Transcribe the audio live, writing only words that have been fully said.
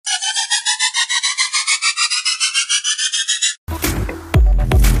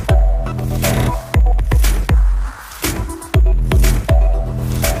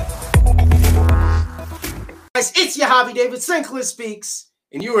It's your hobby, David. St. Clair Speaks,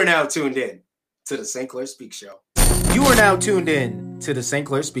 and you are now tuned in to the St. Clair Speaks Show. You are now tuned in to the St.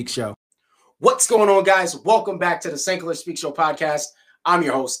 Clair Speaks Show. What's going on, guys? Welcome back to the St. Clair Speaks Show podcast. I'm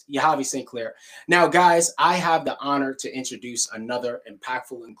your host, Yahavi St. Clair. Now, guys, I have the honor to introduce another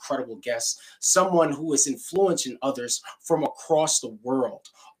impactful, incredible guest, someone who is influencing others from across the world,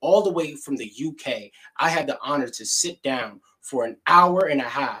 all the way from the UK. I had the honor to sit down for an hour and a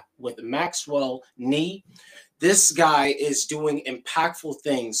half with Maxwell. This guy is doing impactful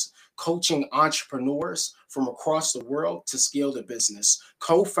things, coaching entrepreneurs from across the world to scale their business.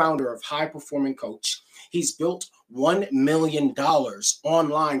 Co-founder of High Performing Coach. He's built $1 million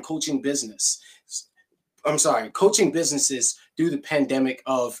online coaching businesses through the pandemic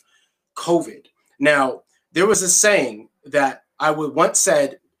of COVID. Now, there was a saying that I would once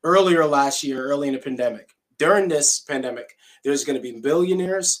said earlier last year, early in the pandemic. During this pandemic, there's going to be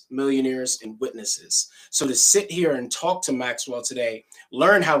billionaires, millionaires, and witnesses. So to sit here and talk to Maxwell today,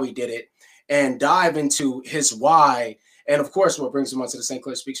 learn how he did it, and dive into his why, and of course, what brings him onto the St.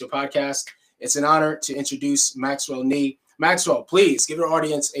 Clair Speaks Show podcast, it's an honor to introduce Maxwell. Maxwell, please give our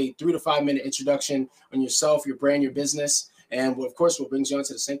audience a 3 to 5 minute introduction on yourself, your brand, your business, and of course, what brings you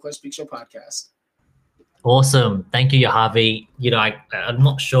onto the St. Clair Speaks Show podcast. Awesome. Thank you, Yahavi. I'm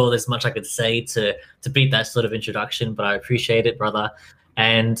not sure there's much I could say to beat that sort of introduction, but I appreciate it, brother.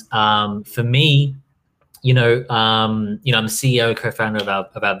 And for me, I'm the CEO, co-founder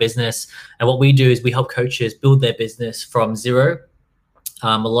of our business. And what we do is we help coaches build their business from zero.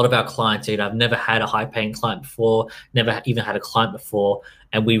 A lot of our clients, I've never had a high-paying client before, never even had a client before,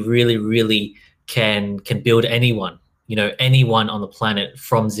 and we really, really can build anyone on the planet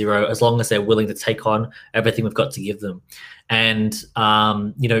from zero, as long as they're willing to take on everything we've got to give them. And,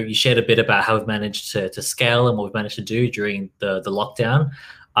 you shared a bit about how we've managed to scale and what we've managed to do during the lockdown,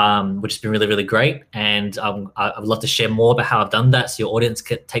 which has been really, really great. And I'd love to share more about how I've done that, so your audience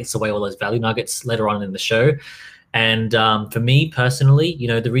takes away all those value nuggets later on in the show. And for me personally,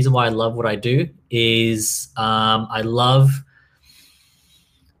 the reason why I love what I do is I love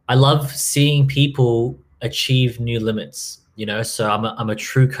seeing people achieve new limits. So I'm a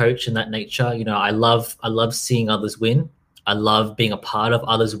true coach in that nature. I love seeing others win. I love being a part of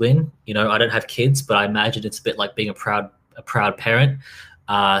others win. I don't have kids, but I imagine it's a bit like being a proud parent,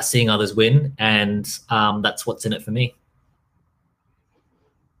 seeing others win, and that's what's in it for me.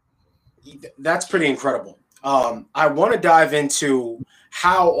 That's pretty incredible. I want to dive into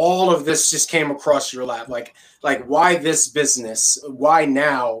how all of this just came across your lap, like why this business, why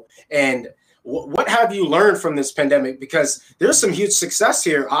now, and what have you learned from this pandemic? Because there's some huge success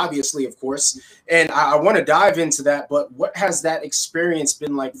here, obviously, of course, and I want to dive into that. But what has that experience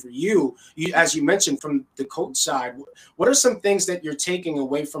been like for you? As you mentioned, from the coach side, what are some things that you're taking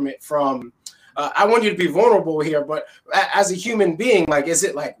away from it? I want you to be vulnerable here, but as a human being, is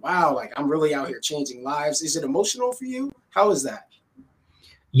it wow, I'm really out here changing lives? Is it emotional for you? How is that?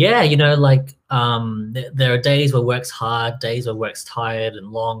 Yeah, there are days where work's hard, days where work's tired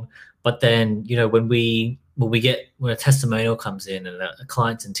and long. But then, when a testimonial comes in and a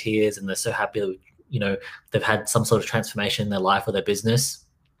client's in tears and they're so happy that, they've had some sort of transformation in their life or their business,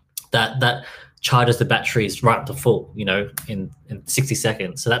 that charges the batteries right up to full, in 60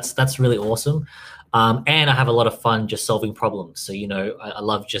 seconds. So that's really awesome. And I have a lot of fun just solving problems. So, I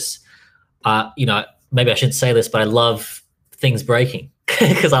love just, maybe I shouldn't say this, but I love things breaking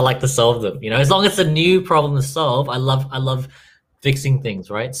because I like to solve them. As long as it's a new problem to solve, I love fixing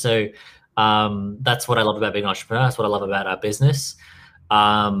things, right? So that's what I love about being an entrepreneur. That's what I love about our business.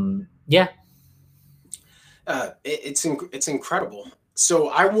 It's incredible. So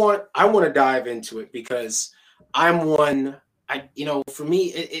I want to dive into it because for me,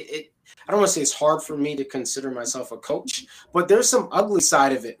 I don't want to say it's hard for me to consider myself a coach, but there's some ugly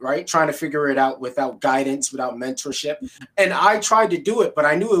side of it, right? Trying to figure it out without guidance, without mentorship. And I tried to do it, but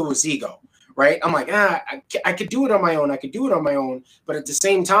I knew it was ego, right? I'm like, I could do it on my own. But at the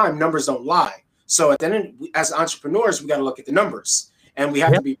same time, numbers don't lie. So at the end, as entrepreneurs, we got to look at the numbers and we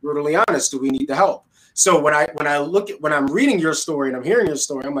have to be brutally honest. Do we need the help? So when I'm reading your story and I'm hearing your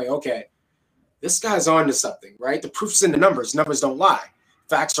story, I'm like, okay, this guy's on to something, right? The proof's in the numbers. Numbers don't lie.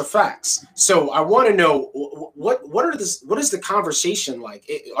 Facts are facts. So I want to know what is the conversation like?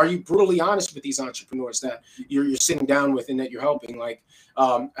 Are you brutally honest with these entrepreneurs that you're sitting down with and that you're helping?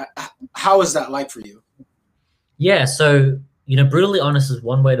 How is that like for you? Yeah. So, brutally honest is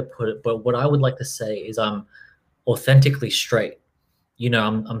one way to put it, but what I would like to say is I'm authentically straight.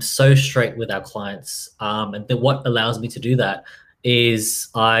 I'm so straight with our clients. And what allows me to do that is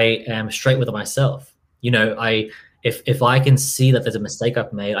I am straight with myself. if I can see that there's a mistake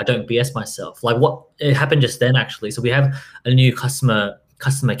I've made, I don't BS myself. Like what it happened just then, actually. So we have a new customer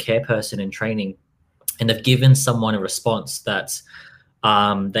care person in training, and they've given someone a response that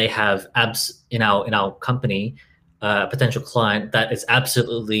they have in our company, potential client that is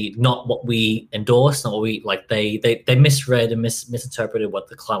absolutely not what we endorse, not what we like. They misread and misinterpreted what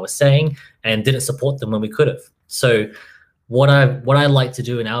the client was saying and didn't support them when we could have. So what I like to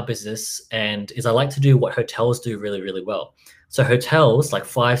do in our business is I like to do what hotels do really, really well. So hotels like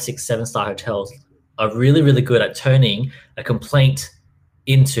 5, 6, 7-star hotels are really, really good at turning a complaint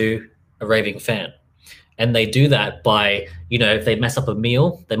into a raving fan. And they do that by, if they mess up a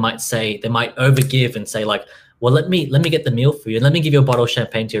meal, they might overgive and say like, well, let me get the meal for you and let me give you a bottle of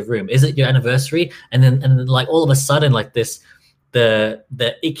champagne to your room. Is it your anniversary? And then like all of a sudden, like the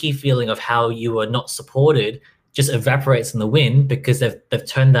icky feeling of how you were not supported just evaporates in the wind because they've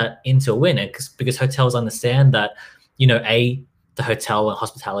turned that into a win. And because hotels understand that, the hotel and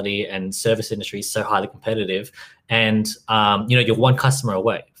hospitality and service industry is so highly competitive, and you're one customer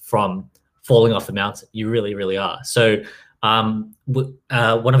away from falling off the mountain. You really, really are. So one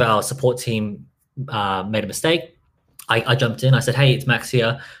of our support team made a mistake. I jumped in. I said, hey, it's Max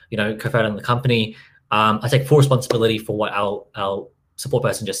here, co-founder of the company. I take full responsibility for what our support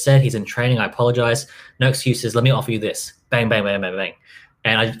person just said. He's in training. I apologize. No excuses. Let me offer you this. Bang, bang, bang, bang, bang.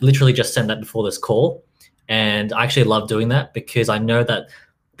 And I literally just sent that before this call. And I actually love doing that because I know that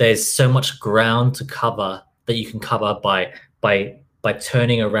there's so much ground to cover that you can cover by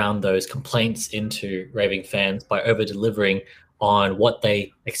turning around those complaints into raving fans, by over delivering on what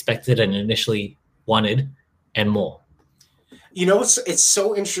they expected and initially wanted and more. It's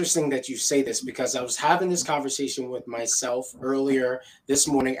so interesting that you say this because I was having this conversation with myself earlier this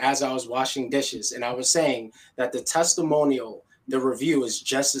morning as I was washing dishes. And I was saying that the testimonial, the review is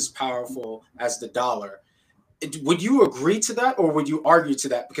just as powerful as the dollar. Would you agree to that or would you argue to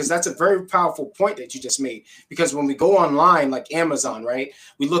that? Because that's a very powerful point that you just made. Because when we go online, like Amazon, right,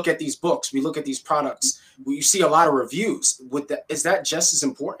 we look at these books, we look at these products, you see a lot of reviews. Is that just as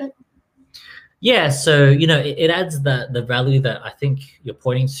important? Yeah, so it adds the value that I think you're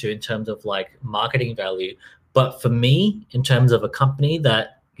pointing to in terms of like marketing value. But for me, in terms of a company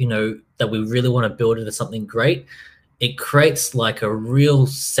that that we really want to build into something great, it creates like a real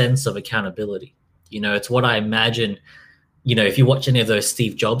sense of accountability. It's what I imagine. If you watch any of those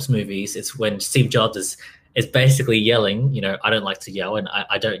Steve Jobs movies, it's when Steve Jobs is basically yelling. I don't like to yell, and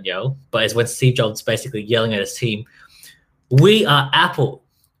I don't yell, but it's when Steve Jobs basically yelling at his team, "We are Apple.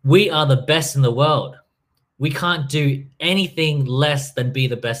 We are the best in the world. We can't do anything less than be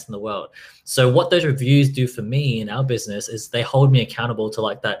the best in the world." So what those reviews do for me in our business is they hold me accountable to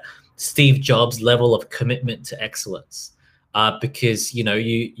like that Steve Jobs level of commitment to excellence. Because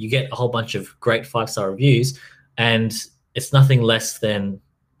you get a whole bunch of great 5-star reviews, and it's nothing less than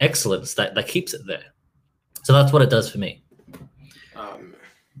excellence that keeps it there. So that's what it does for me.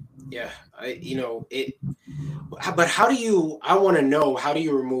 But I want to know, how do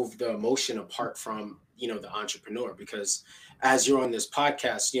you remove the emotion apart from, the entrepreneur? Because as you're on this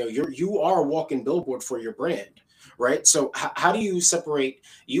podcast, you are a walking billboard for your brand, right? So how do you separate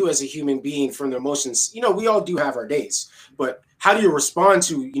you as a human being from the emotions? We all do have our days, but how do you respond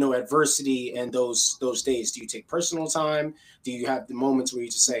to, adversity and those days? Do you take personal time? Do you have the moments where you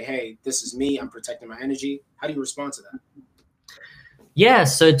just say, hey, this is me, I'm protecting my energy? How do you respond to that? Yeah,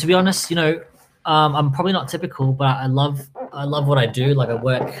 so to be honest, I'm probably not typical, but I love what I do. Like I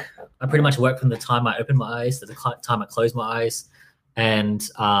pretty much work from the time I open my eyes to the time I close my eyes. And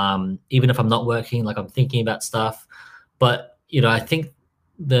even if I'm not working, like I'm thinking about stuff. But, I think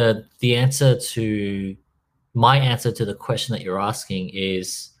my answer to the question that you're asking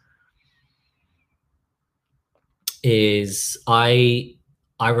is I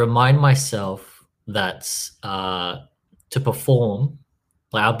remind myself that to perform,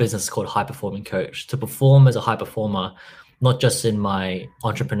 like our business is called High Performing Coach. To perform as a high performer, not just in my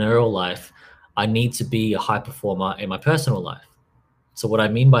entrepreneurial life, I need to be a high performer in my personal life. So what I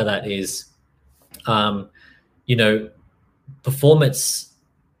mean by that is, performance.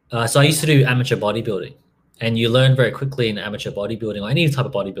 So I used to do amateur bodybuilding, and you learn very quickly in amateur bodybuilding or any type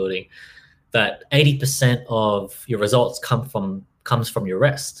of bodybuilding that 80% of your results comes from your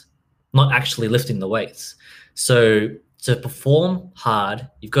rest, not actually lifting the weights. So to perform hard,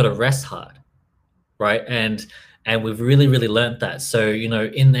 you've got to rest hard, right? And we've really, really learned that. So, in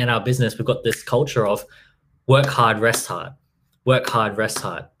our business, we've got this culture of work hard, rest hard, work hard, rest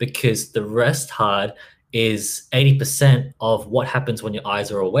hard, because the rest hard is 80% of what happens when your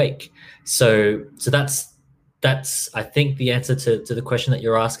eyes are awake. So that's I think the answer to the question that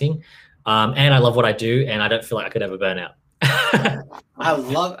you're asking. And I love what I do, and I don't feel like I could ever burn out. I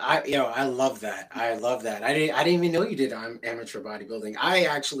love that. I love that. I didn't even know you did amateur bodybuilding. I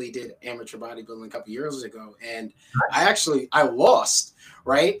actually did amateur bodybuilding a couple years ago, and I lost,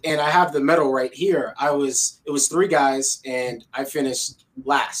 right? And I have the medal right here. It was 3 guys, and I finished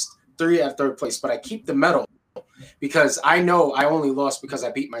last, 3 at 3rd place, but I keep the medal because I know I only lost because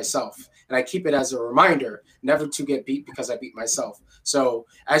I beat myself. And I keep it as a reminder never to get beat because I beat myself. So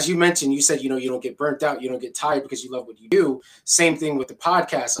as you mentioned, you said, you don't get burnt out. You don't get tired because you love what you do. Same thing with the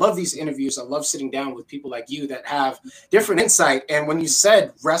podcast. I love these interviews. I love sitting down with people like you that have different insight. And when you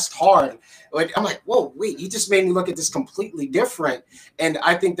said rest hard, I'm like, whoa, wait, you just made me look at this completely different. And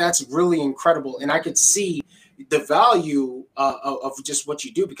I think that's really incredible. And I could see the value of just what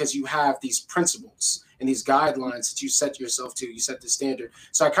you do because you have these principles and these guidelines that you set yourself to. You set the standard.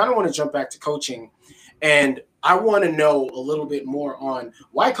 So I kind of want to jump back to coaching, and I want to know a little bit more on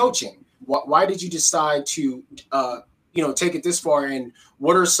why coaching. Why did you decide to take it this far, and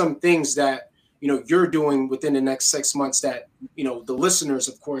what are some things that you're doing within the next 6 months that the listeners,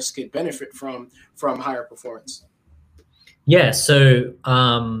 of course, could benefit from higher performance? Yeah, so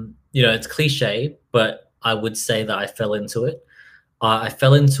it's cliche, but I would say that I fell into it. I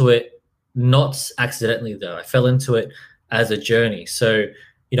fell into it not accidentally, though. I fell into it as a journey. So,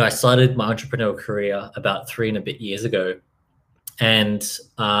 I started my entrepreneurial career about 3 and a bit years ago, and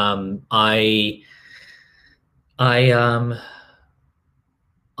I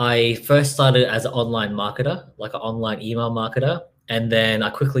first started as an online marketer, like an online email marketer, and then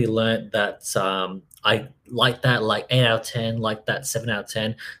I quickly learned that I like that, like 8 out of 10, like that 7 out of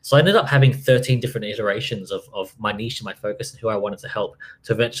 10. So I ended up having 13 different iterations of my niche and my focus and who I wanted to help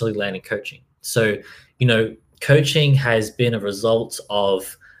to eventually land in coaching. So, coaching has been a result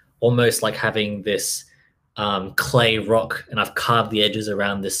of almost like having this clay rock, and I've carved the edges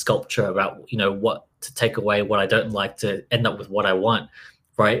around this sculpture about, what to take away, what I don't like, to end up with what I want,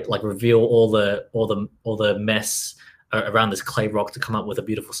 right? Like reveal all the mess around this clay rock to come up with a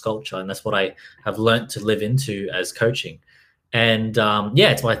beautiful sculpture. And that's what I have learned to live into as coaching. And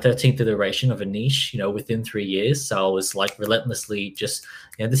it's my 13th iteration of a niche, within 3 years. So I was like relentlessly just,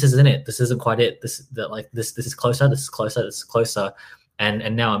 this isn't it. This isn't quite it. This is closer. This is closer. This is closer.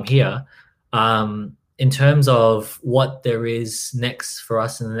 And now I'm here. In terms of what there is next for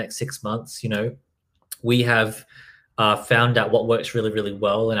us in the next 6 months, we have found out what works really, really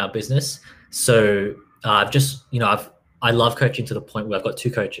well in our business. So I love coaching to the point where I've got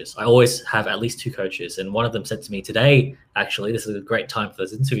 2 coaches. I always have at least 2 coaches. And one of them said to me today, actually, this is a great time for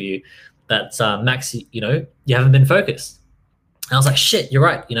this interview, that Max, you haven't been focused. And I was like, shit, you're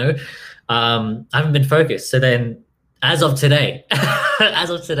right. I haven't been focused. So then as of today,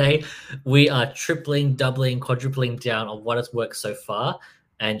 we are tripling, doubling, quadrupling down on what has worked so far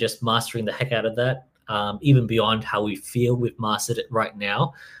and just mastering the heck out of that, even beyond how we feel we've mastered it right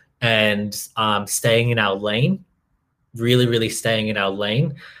now, and staying in our lane. Really, really staying in our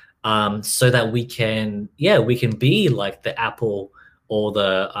lane, so that we can be like the Apple or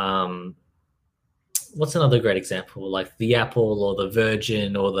the what's another great example, like the Apple or the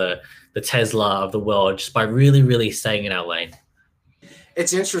Virgin or the Tesla of the world, just by really, really staying in our lane.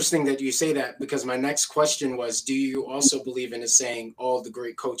 It's interesting that you say that, because my next question was, do you also believe in the saying, all the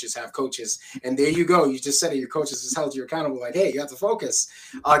great coaches have coaches? And there you go. You just said it. Your coaches has held you accountable. Like, hey, you have to focus.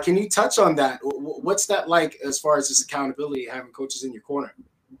 Can you touch on that? What's that like as far as this accountability, having coaches in your corner?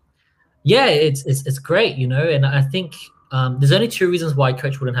 Yeah, it's great, and I think there's only 2 reasons why a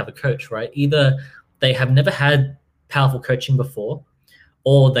coach wouldn't have a coach, right? Either they have never had powerful coaching before,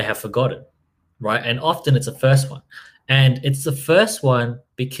 or they have forgotten, right? And often it's the first one. And it's the first one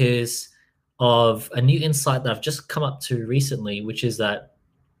because of a new insight that I've just come up to recently, which is that,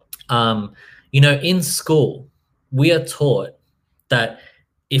 in school, we are taught that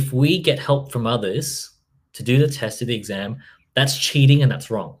if we get help from others to do the test, do the exam, that's cheating and that's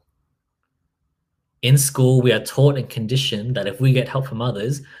wrong. In school, we are taught and conditioned that if we get help from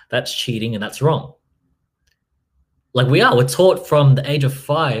others, that's cheating and that's wrong. Like we're taught from the age of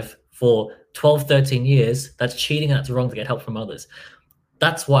 5 for 12, 13 years, that's cheating and that's wrong to get help from others.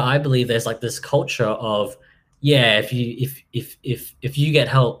 That's why I believe there's like this culture of, if you get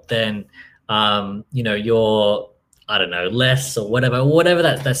help, then you're, I don't know, less or whatever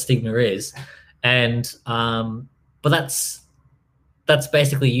that stigma is. And but that's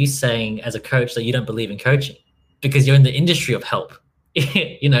basically you saying as a coach that you don't believe in coaching because you're in the industry of help.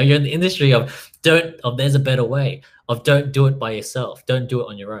 You're in the industry of there's a better way, of don't do it by yourself, don't do it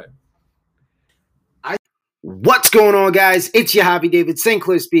on your own. What's going on, guys? It's your Javi David, St.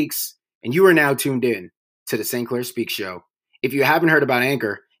 Clair Speaks, and you are now tuned in to the St. Clair Speaks Show. If you haven't heard about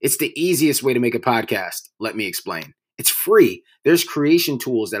Anchor, It's the easiest way to make a podcast. Let me explain. It's free. There's creation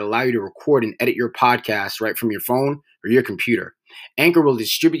tools that allow you to record and edit your podcast right from your phone or your computer. Anchor will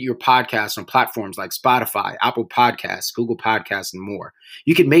distribute your podcast on platforms like Spotify, Apple Podcasts, Google Podcasts, and more.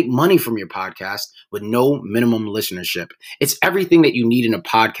 You can make money from your podcast with no minimum listenership. It's everything that you need in a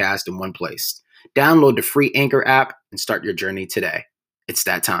podcast in one place. Download the free Anchor app and start your journey today. It's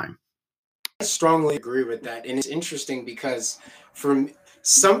that time. I strongly agree with that. And it's interesting because from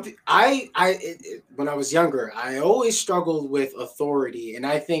when I was younger, I always struggled with authority. And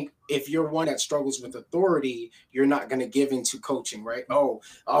I think if you're one that struggles with authority, you're not going to give into coaching, right? Oh,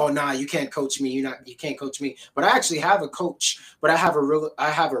 nah, you can't coach me. You can't coach me. But I actually have a coach, but I have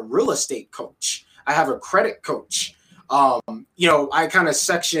a real estate coach. I have a credit coach. I kind of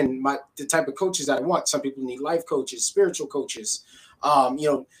section the type of coaches that I want. Some people need life coaches, spiritual coaches,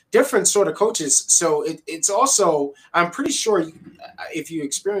 different sort of coaches. So it's also, I'm pretty sure if you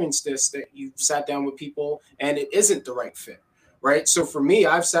experience this, that you've sat down with people and it isn't the right fit, right? So for me,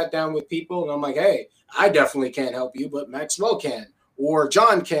 I've sat down with people and I'm like, hey, I definitely can't help you, but Maxwell can, or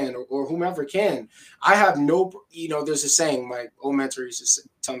John can, or whomever can. I have no, there's a saying, my old mentor used to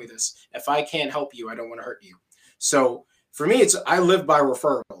tell me this: if I can't help you, I don't want to hurt you. So for me, I live by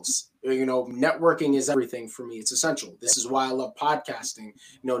referrals. Networking is everything for me. It's essential. This is why I love podcasting.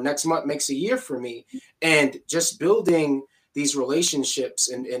 Next month makes a year for me, and just building these relationships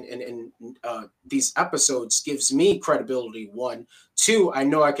and these episodes gives me credibility. 1, 2, I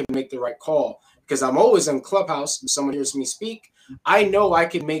know I can make the right call because I'm always in Clubhouse. If someone hears me speak, I know I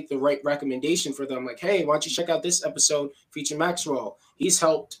can make the right recommendation for them. Like, hey, why don't you check out this episode featuring Maxwell? He's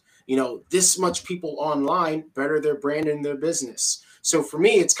helped this much people online better their brand and their business. So for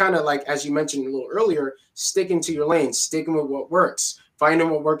me, it's kind of like, as you mentioned a little earlier, sticking to your lane, sticking with what works,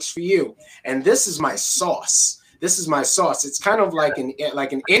 finding what works for you. And this is my sauce. It's kind of like an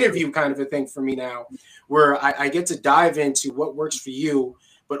interview kind of a thing for me now, where I get to dive into what works for you,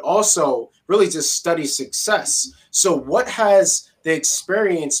 but also really just study success. So what has the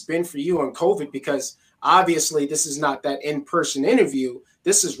experience been for you on COVID? Because obviously this is not that in-person interview.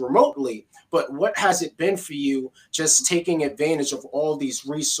 This is remotely, but what has it been for you just taking advantage of all these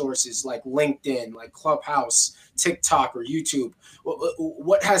resources like LinkedIn, like Clubhouse, TikTok, or YouTube?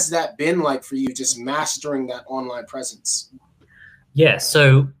 What has that been like for you, just mastering that online presence? Yeah.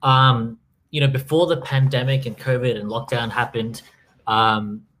 So, before the pandemic and COVID and lockdown happened,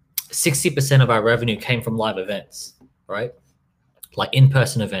 60% of our revenue came from live events, right? Like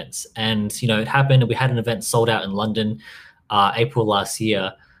in-person events. And, it happened, we had an event sold out in London, April last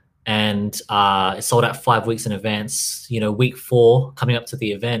year, and it sold out 5 weeks in advance. Week 4 coming up to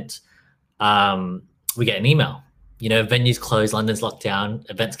the event, we get an email, venues closed, London's locked down,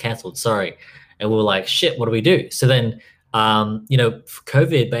 events canceled, sorry. And we were like, shit, what do we do? So then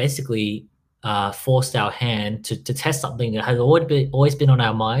COVID basically forced our hand to test something that has always been on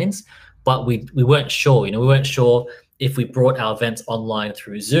our minds, but we weren't sure. We weren't sure if we brought our events online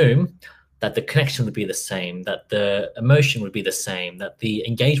through Zoom, that the connection would be the same, that the emotion would be the same, that the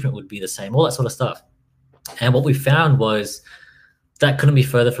engagement would be the same, all that sort of stuff. And what we found was that couldn't be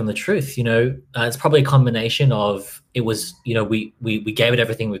further from the truth. It's probably a combination of, it was, we gave it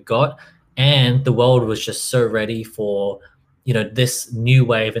everything we've got, and the world was just so ready for, this new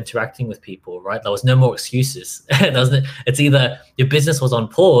way of interacting with people, right? There was no more excuses. It's either your business was on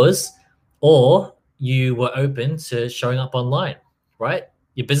pause or you were open to showing up online, right?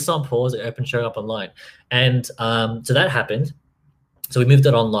 Your business on pause, open, showing up online. And so that happened. So we moved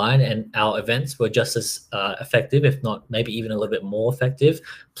it online, and our events were just as effective, if not maybe even a little bit more effective.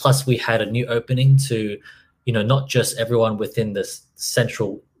 Plus we had a new opening to, not just everyone within this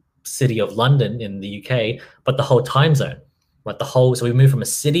central city of London in the UK, but the whole time zone, right? So we moved from a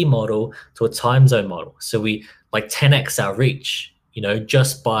city model to a time zone model. So we 10x our reach,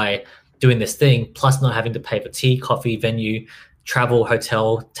 just by doing this thing, plus not having to pay for tea, coffee, venue, travel,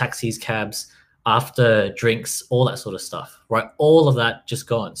 hotel, taxis, cabs, after drinks, all that sort of stuff, right? All of that just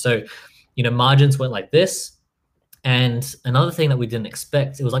gone. So, margins went like this. And another thing that we didn't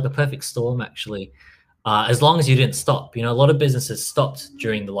expect, it was like the perfect storm, actually. As long as you didn't stop, a lot of businesses stopped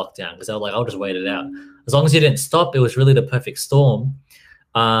during the lockdown because they were like, I'll just wait it out. As long as you didn't stop, it was really the perfect storm.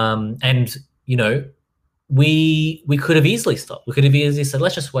 We could have easily stopped. We could have easily said,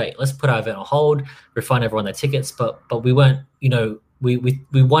 let's just wait. Let's put our event on hold, refund everyone their tickets. But we weren't, we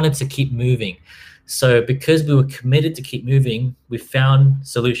wanted to keep moving. So because we were committed to keep moving, we found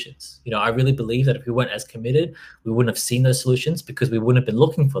solutions. I really believe that if we weren't as committed, we wouldn't have seen those solutions because we wouldn't have been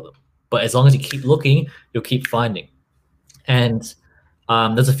looking for them. But as long as you keep looking, you'll keep finding. And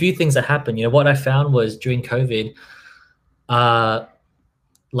there's a few things that happen. What I found was during COVID,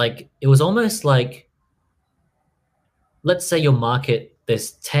 like it was almost like, let's say your market,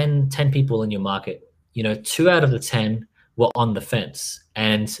 there's 10 people in your market, 2 out of the 10 were on the fence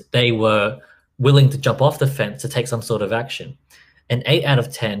and they were willing to jump off the fence to take some sort of action, and 8 out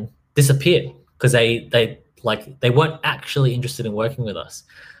of 10 disappeared because they weren't actually interested in working with us.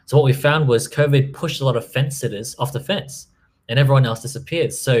 So what we found was COVID pushed a lot of fence sitters off the fence and everyone else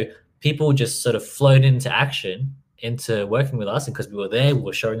disappeared. So people just sort of flowed into action, into working with us, and because we were there, we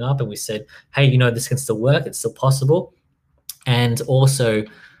were showing up and we said, hey, this can still work, it's still possible. And also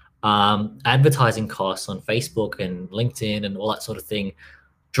advertising costs on Facebook and LinkedIn and all that sort of thing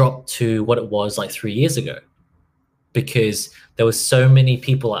dropped to what it was like 3 years ago, because there was so many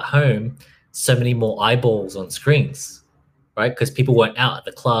people at home, so many more eyeballs on screens, right? Because people weren't out at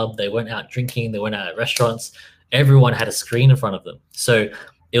the club, they weren't out drinking, they weren't out at restaurants. Everyone had a screen in front of them. So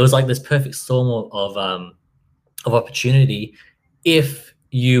it was like this perfect storm of opportunity if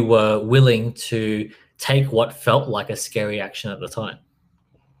you were willing to take what felt like a scary action at the time.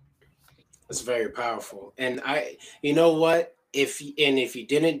 That's very powerful. And you know what? If you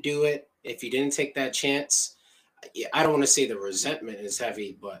didn't do it, if you didn't take that chance, I don't want to say the resentment is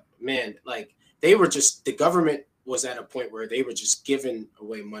heavy, but man, like the government was at a point where they were just giving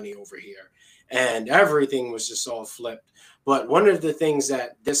away money over here and everything was just all flipped. But one of the things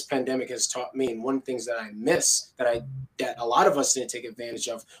that this pandemic has taught me, and one of the things that I miss, that a lot of us didn't take advantage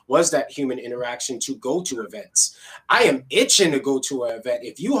of, was that human interaction to go to events. I am itching to go to an event.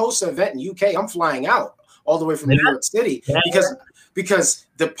 If you host an event in UK, I'm flying out all the way from New York City because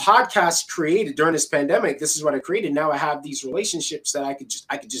the podcast created during this pandemic, this is what I created. Now I have these relationships that I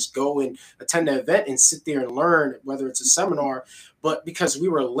could just go and attend an event and sit there and learn, whether it's a seminar, but because we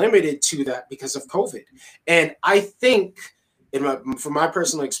were limited to that because of COVID. And I think from my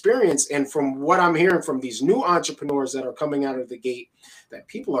personal experience and from what I'm hearing from these new entrepreneurs that are coming out of the gate, that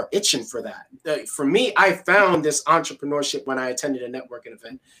people are itching for that. For me, I found this entrepreneurship when I attended a networking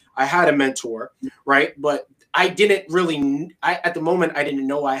event. I had a mentor, right? But I didn't really, at the moment, I didn't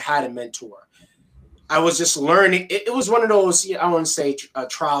know I had a mentor. I was just learning. It was one of those, I want to say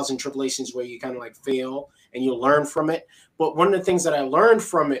trials and tribulations where you kind of like fail and you learn from it. But one of the things that I learned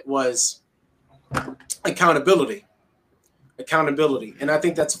from it was accountability. And I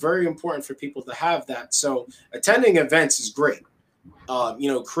think that's very important for people to have that. So attending events is great.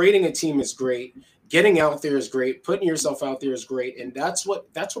 Creating a team is great. Getting out there is great. Putting yourself out there is great. And that's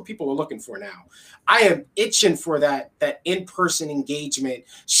what people are looking for now. I am itching for that in-person engagement,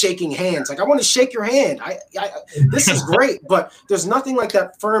 shaking hands. Like, I want to shake your hand. This is great, but there's nothing like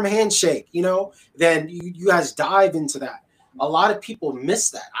that firm handshake, then you guys dive into that. A lot of people miss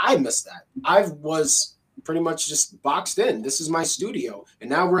that. I miss that. I was pretty much just boxed in. This is my studio, and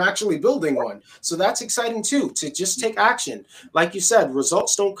now we're actually building one. So that's exciting too, to just take action. Like you said,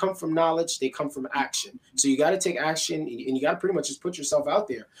 results don't come from knowledge, they come from action. So you got to take action, and you got to pretty much just put yourself out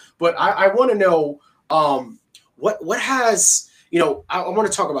there. But I want to know what has, I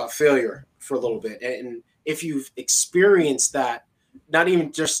want to talk about failure for a little bit. And if you've experienced that, not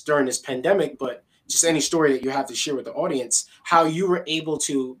even just during this pandemic, but just any story that you have to share with the audience, how you were able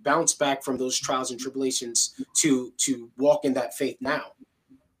to bounce back from those trials and tribulations to walk in that faith now.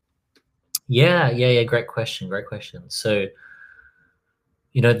 Yeah. Great question. So,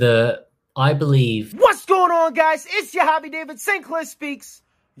 I believe. What's going on, guys? It's your hobby, David. St. Clair Speaks.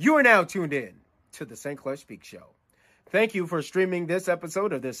 You are now tuned in to the St. Clair Speaks Show. Thank you for streaming this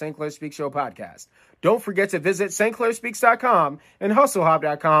episode of the St. Clair Speaks Show podcast. Don't forget to visit StclairSpeaks.com and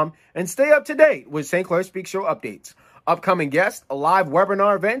HustleHop.com and stay up to date with St. Clair Speaks Show updates, upcoming guests, live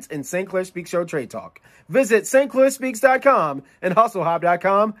webinar events, and St. Clair Speaks Show Trade Talk. Visit StclairSpeaks.com and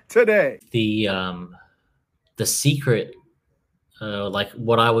HustleHop.com today. The secret, like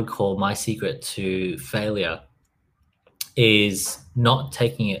what I would call my secret to failure, is not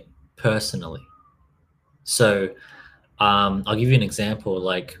taking it personally. So I'll give you an example.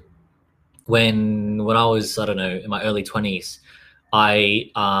 Like when I was, I don't know, in my early 20s, I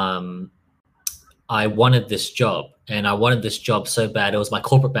wanted this job, and I wanted this job so bad. It was my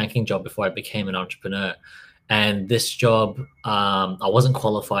corporate banking job before I became an entrepreneur. And this job, I wasn't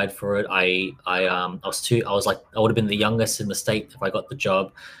qualified for it. I would have been the youngest in the state if I got the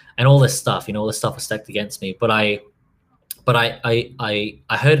job, and all this stuff, all this stuff was stacked against me. But I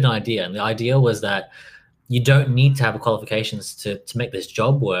heard an idea, and the idea was that you don't need to have qualifications to make this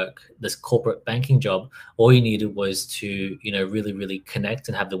job work, this corporate banking job. All you needed was to, really, really connect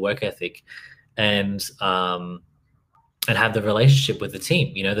and have the work ethic and have the relationship with the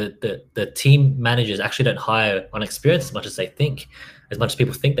team. The team managers actually don't hire on experience as much as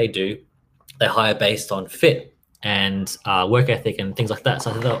people think they do. They hire based on fit and work ethic and things like that.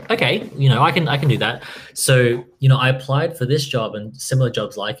 So I thought, okay, I can do that. So I applied for this job and similar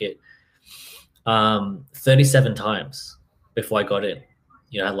jobs like it 37 times before I got in.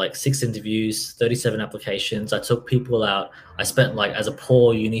 I had like 6 interviews, 37 applications. I took people out. I spent, like, as a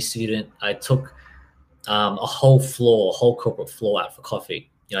poor uni student, I took a whole corporate floor out for coffee.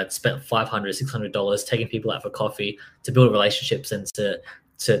 I'd spent $500, $600 taking people out for coffee to build relationships and to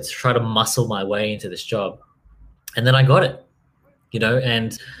try to muscle my way into this job. And then I got it,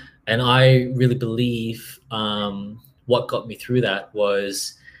 and I really believe what got me through that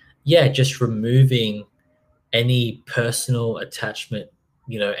was, just removing any personal attachment,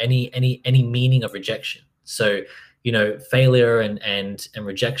 any meaning of rejection. So, failure and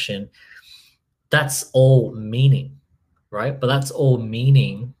rejection, that's all meaning, right? But that's all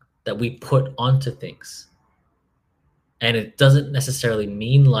meaning that we put onto things. And it doesn't necessarily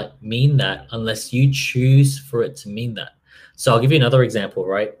mean that unless you choose for it to mean that. So I'll give you another example,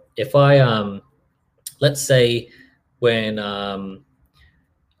 right? If I, let's say when I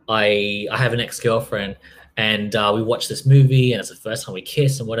have an ex-girlfriend and we watch this movie and it's the first time we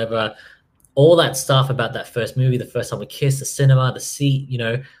kiss and whatever, all that stuff about that first movie, the first time we kiss, the cinema, the seat,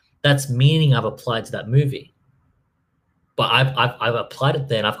 that's meaning I've applied to that movie. But I've applied it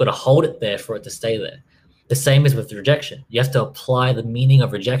there, and I've got to hold it there for it to stay there. The same is with rejection. You have to apply the meaning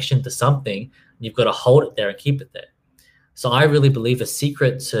of rejection to something, and you've got to hold it there and keep it there. So I really believe the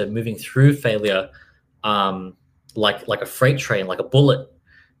secret to moving through failure, like a freight train, like a bullet,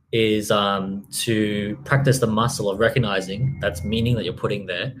 is to practice the muscle of recognizing that's meaning that you're putting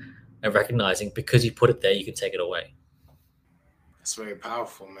there, and recognizing because you put it there, you can take it away. That's very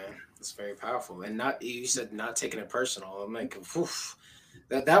powerful, man. That's very powerful. And you said not taking it personal. I'm like, oof,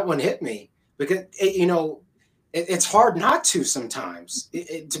 that one hit me, because it's hard not to sometimes.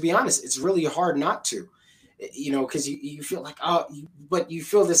 To be honest, it's really hard not to, because you feel like, but you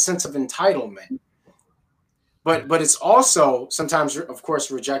feel this sense of entitlement. But it's also sometimes, of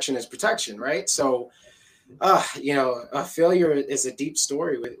course, rejection is protection, right? So, a failure is a deep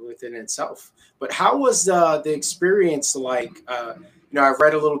story within itself. But how was the experience like? I've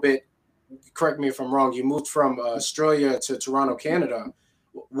read a little bit. Correct me if I'm wrong. You moved from Australia to Toronto, Canada.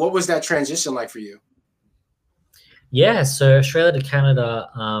 What was that transition like for you? Yeah, so Australia to Canada,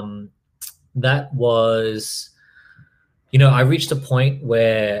 that was, I reached a point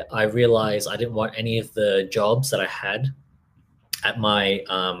where I realized I didn't want any of the jobs that I had at my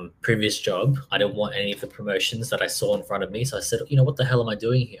previous job. I didn't want any of the promotions that I saw in front of me. So I said, what the hell am I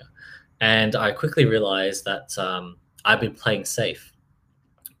doing here? And I quickly realized that I've been playing safe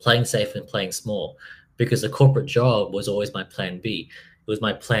and playing small, because the corporate job was always my plan B. It was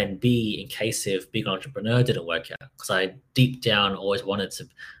my plan B in case if being an entrepreneur didn't work out, because I deep down always wanted to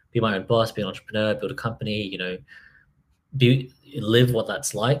be my own boss, be an entrepreneur, build a company, live what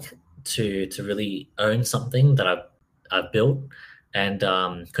that's like to really own something that I've built and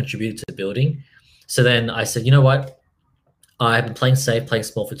contributed to building. So then I said, you know what? I've been playing safe, playing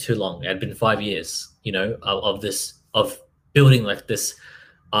small for too long. It had been 5 years, of building like this,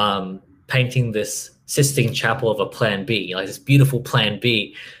 painting this Sistine Chapel of a plan B, like this beautiful plan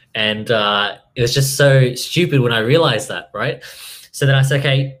B. And it was just so stupid when I realized that, right? So then I said,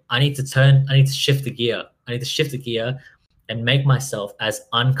 okay, I need to shift the gear. I need to shift the gear and make myself as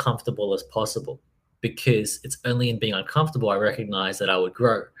uncomfortable as possible, because it's only in being uncomfortable I recognize that I would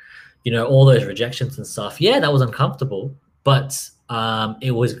grow. All those rejections and stuff, yeah, that was uncomfortable, but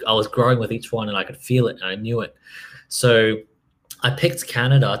I was growing with each one, and I could feel it and I knew it. So I picked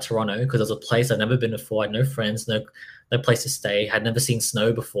Canada, Toronto, because it was a place I'd never been before. I had no friends, no place to stay. Had never seen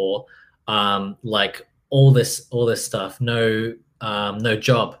snow before. Like all this stuff. No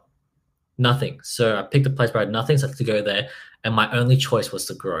job, nothing. So I picked a place where I had nothing, so I had to go there, and my only choice was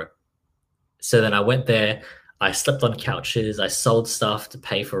to grow. So then I went there. I slept on couches. I sold stuff to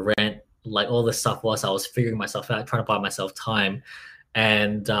pay for rent. Like all this stuff whilst I was figuring myself out, trying to buy myself time.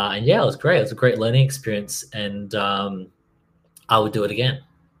 And yeah, it was great. It was a great learning experience, and I would do it again.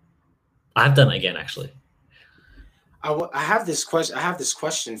 I've done it again, actually. I have this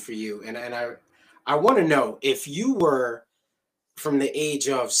question for you, and I want to know if you were from the age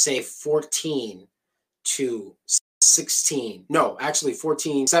of, say, 14 to 16. No, actually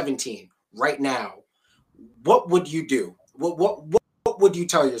 14, 17 right now. What would you do? What would you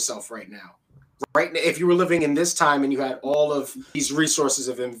tell yourself right now? Right now, if you were living in this time and you had all of these resources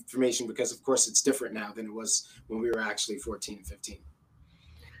of information, because of course it's different now than it was when we were actually 14 and 15.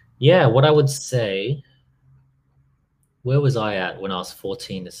 Yeah, what I would say, where was I at when I was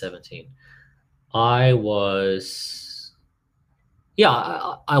 14 to 17? I was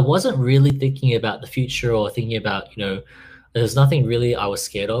Yeah, I wasn't really thinking about the future or thinking about, there's nothing really I was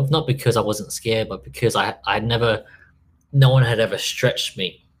scared of. Not because I wasn't scared, but because no one had ever stretched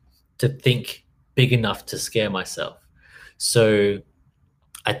me to think big enough to scare myself. So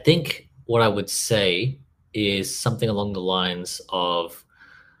I think what I would say is something along the lines of,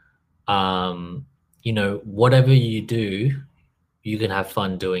 whatever you do, you can have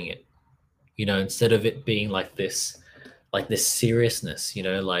fun doing it. Instead of it being like this seriousness,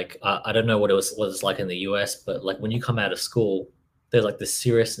 like I don't know what it's like in the US, but like when you come out of school, there's like this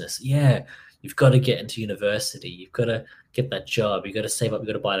seriousness. Yeah, you've got to get into university, you've got to get that job, you got to save up, you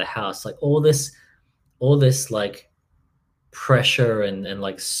got to buy the house, like all this like pressure and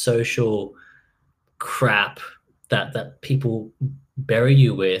like social crap that people bury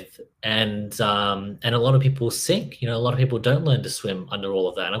you with, and a lot of people sink. A lot of people don't learn to swim under all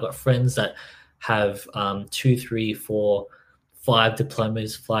of that. And I've got friends that have 2, 3, 4, 5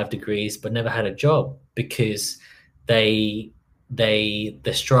 diplomas, 5 degrees, but never had a job because they're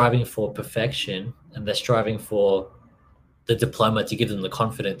striving for perfection, and they're striving for the diploma to give them the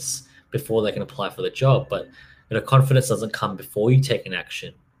confidence before they can apply for the job. But confidence doesn't come before you take an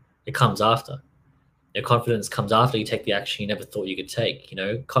action; it comes after. Your confidence comes after you take the action you never thought you could take.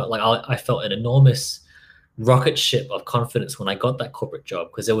 Like I felt an enormous rocket ship of confidence when I got that corporate job,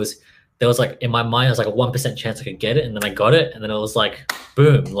 because there was like in my mind, it was like a 1% chance I could get it, and then I got it, and then it was like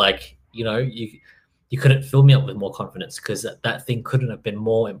boom, like you couldn't fill me up with more confidence, because that thing couldn't have been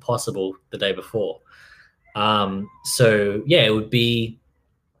more impossible the day before. So yeah, it would be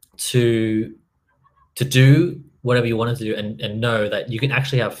to do whatever you wanted to do, and know that you can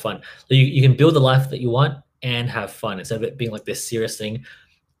actually have fun. So you can build the life that you want and have fun, instead of it being like this serious thing.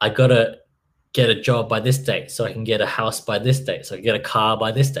 I gotta get a job by this date so I can get a house by this date, so I can get a car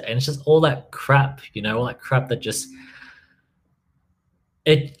by this date. And it's just all that crap, all that crap that just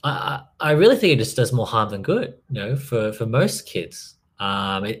I really think it just does more harm than good, for most kids.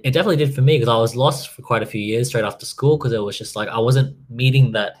 It definitely did for me, because I was lost for quite a few years straight after school, because it was just like I wasn't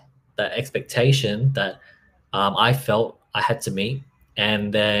meeting that expectation that I felt I had to meet.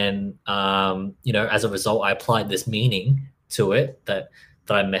 And then as a result, I applied this meaning to it that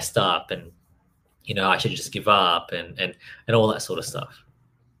I messed up, and I should just give up, and all that sort of stuff.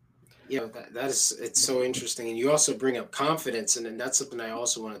 Yeah, it's so interesting. And you also bring up confidence, and that's something I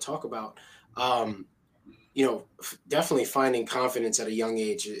also want to talk about. Definitely finding confidence at a young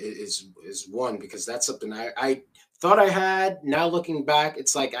age is one, because that's something I thought I had. Now looking back,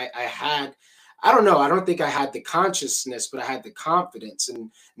 it's like I had, I don't know, I don't think I had the consciousness, but I had the confidence.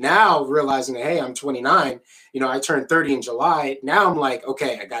 And now realizing that, hey, I'm 29, I turned 30 in July. Now I'm like,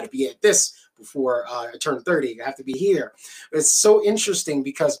 okay, I got to be at this before I turn 30. I have to be here. It's so interesting,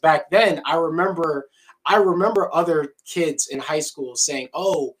 because back then I remember other kids in high school saying,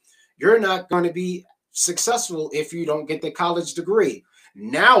 oh, you're not going to be successful if you don't get the college degree.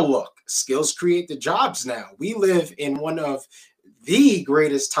 Now look, skills create the jobs. Now we live in one of the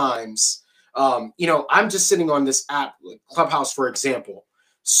greatest times. I'm just sitting on this app, like Clubhouse, for example.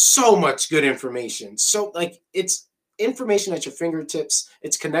 So much good information. So like it's information at your fingertips,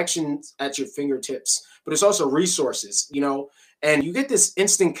 it's connections at your fingertips, but it's also resources, and you get this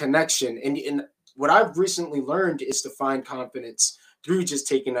instant connection. And what I've recently learned is to find confidence through just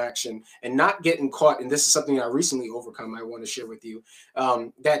taking action and not getting caught. And this is something I recently overcome. I want to share with you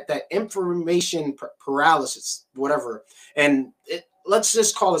that information paralysis, whatever. And let's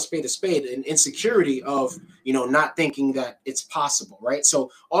just call a spade, an insecurity of, not thinking that it's possible. Right.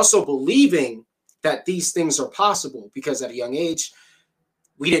 So also believing that these things are possible, because at a young age,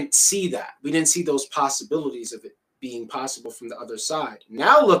 we didn't see that. We didn't see those possibilities of it being possible from the other side.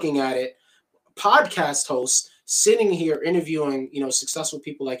 Now looking at it, podcast hosts sitting here interviewing, successful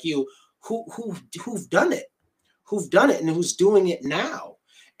people like you who've done it, and who's doing it now,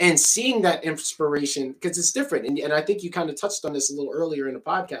 and seeing that inspiration, because it's different. And I think you kind of touched on this a little earlier in the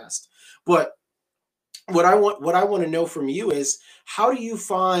podcast. But what I want to know from you is, how do you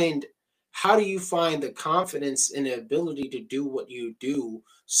find the confidence and the ability to do what you do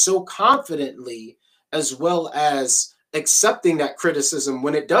so confidently, as well as accepting that criticism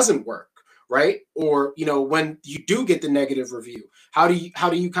when it doesn't work, right? Or, when you do get the negative review, how do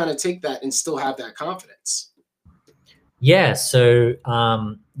you kind of take that and still have that confidence? Yeah. So,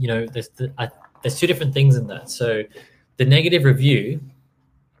 there's two different things in that. So the negative review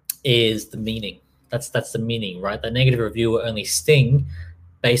is the meaning. That's the meaning, right? The negative review will only sting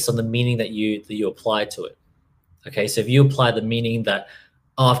based on the meaning that you apply to it. Okay. So if you apply the meaning that,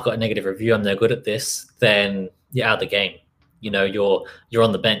 oh, I've got a negative review, I'm no good at this, then you're out of the game. You're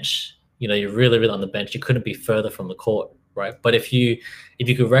on the bench. You're really, really on the bench. You couldn't be further from the court. right? But if you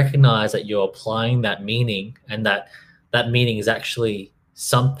could recognize that you're applying that meaning, and that meaning is actually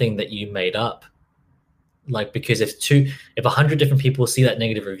something that you made up, like, because if 100 different people see that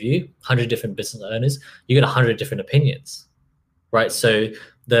negative review, 100 different business owners, you get 100 different opinions, right? So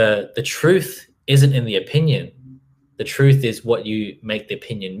the truth isn't in the opinion. The truth is what you make the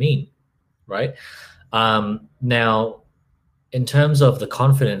opinion mean, right? Now, in terms of the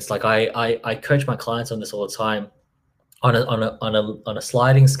confidence, like I coach my clients on this all the time. On a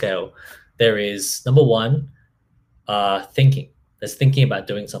sliding scale, there is number one, thinking. There's thinking about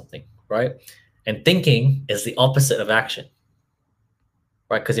doing something, right? And thinking is the opposite of action,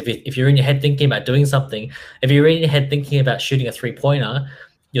 right? Because if you're in your head thinking about doing something, if you're in your head thinking about shooting a 3-pointer,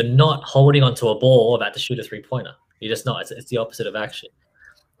 you're not holding onto a ball about to shoot a 3-pointer. You're just not. It's the opposite of action.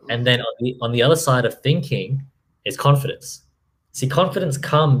 And then on the other side of thinking is confidence. See, confidence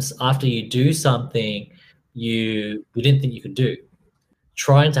comes after you do something you didn't think you could do.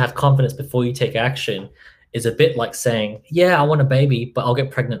 Trying to have confidence before you take action is a bit like saying, yeah, I want a baby, but I'll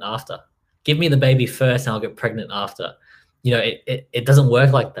get pregnant after. Give me the baby first and I'll get pregnant after. You know, it doesn't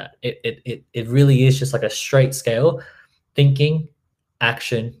work like that. It really is just like a straight scale: thinking,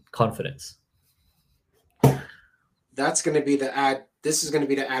 action, confidence. That's going to be the ad. This is going to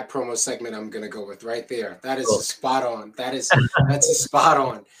be the ad promo segment I'm going to go with right there. That is spot on. That's a spot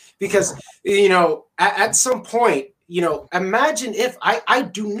on. Because, you know, at some point, you know, imagine if I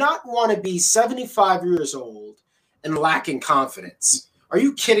do not want to be 75 years old and lacking confidence. Are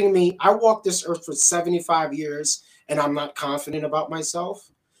you kidding me? I walked this earth for 75 years and I'm not confident about myself.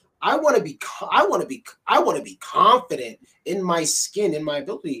 I want to be confident in my skin, in my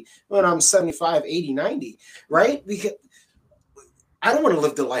ability when I'm 75, 80, 90, right? Because I don't want to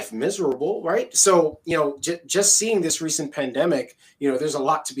live the life miserable, right? So, you know, just seeing this recent pandemic, you know, there's a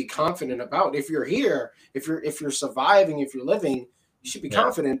lot to be confident about. If you're here, if you're surviving, if you're living, you should be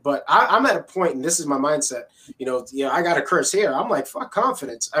confident. But I'm at a point, and this is my mindset, you know, I got a curse here. I'm like, fuck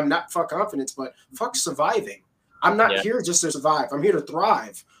confidence. I'm not fuck confidence, but fuck surviving. I'm not here just to survive. I'm here to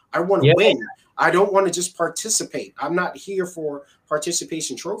thrive. I want to win. I don't want to just participate. I'm not here for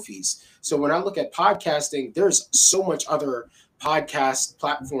participation trophies. So when I look at podcasting, there's so much other podcast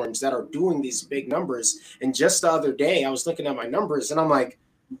platforms that are doing these big numbers. And just the other day, I was looking at my numbers and I'm like,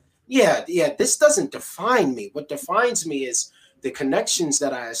 yeah, this doesn't define me. What defines me is the connections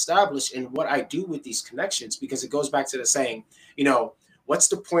that I establish and what I do with these connections, because it goes back to the saying, you know, what's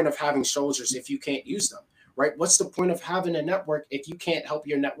the point of having soldiers if you can't use them? Right? What's the point of having a network if you can't help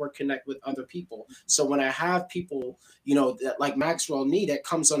your network connect with other people? So when I have people, you know, that like Maxwell Nee that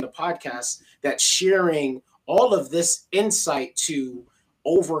comes on the podcast that's sharing all of this insight to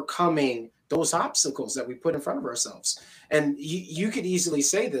overcoming those obstacles that we put in front of ourselves. And you could easily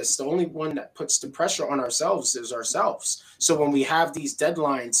say this, the only one that puts the pressure on ourselves is ourselves. So when we have these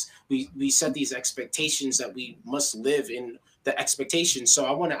deadlines, we set these expectations that we must live in the expectations. So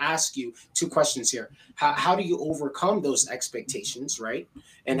I want to ask you two questions here. How do you overcome those expectations, right?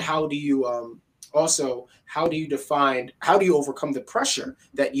 And how do you how do you overcome the pressure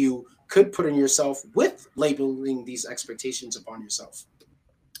that you could put on yourself with labeling these expectations upon yourself?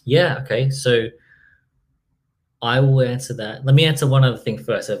 Yeah, okay. So I will answer that. Let me answer one other thing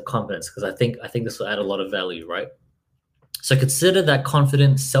first of confidence, because I think this will add a lot of value, right? So consider that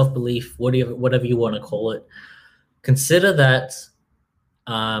confidence, self-belief, whatever you want to call it. Consider that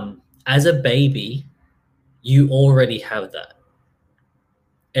as a baby, you already have that.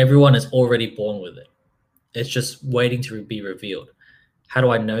 Everyone is already born with it. It's just waiting to be revealed. How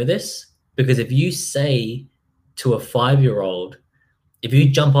do I know this? Because if you say to a 5-year-old, if you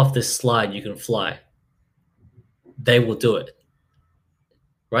jump off this slide, you can fly, they will do it,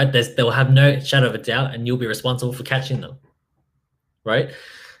 right? They'll have no shadow of a doubt, and you'll be responsible for catching them, right?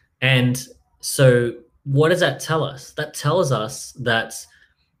 And so what does that tell us? That tells us that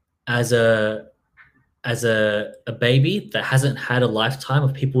as a baby that hasn't had a lifetime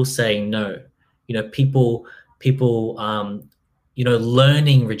of people saying no, you know, people you know,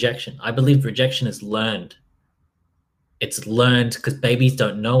 learning rejection. I believe rejection is learned. It's learned because babies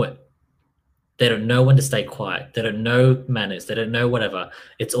don't know it. They don't know when to stay quiet. They don't know manners. They don't know whatever.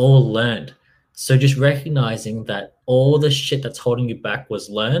 It's all learned. So just recognizing that all the shit that's holding you back was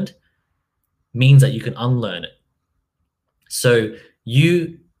learned means that you can unlearn it. So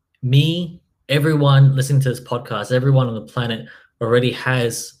you, me, everyone listening to this podcast, everyone on the planet already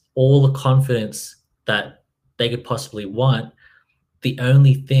has all the confidence that they could possibly want. The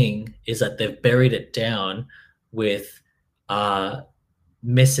only thing is that they've buried it down with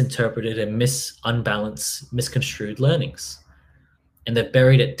misinterpreted and unbalanced, misconstrued learnings. And they've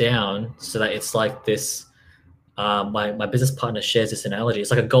buried it down so that it's like this my business partner shares this analogy.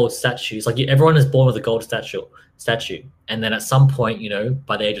 It's like a gold statue. It's like everyone is born with a gold statue, and then at some point,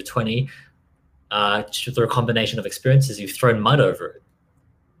 by the age of 20, through a combination of experiences, you've thrown mud over it.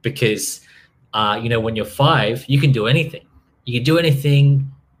 Because when you're 5, you can do anything. You can do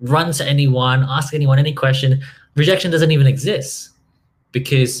anything, run to anyone, ask anyone any question. Rejection doesn't even exist,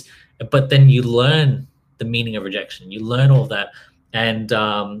 but then you learn the meaning of rejection. You learn all of that, and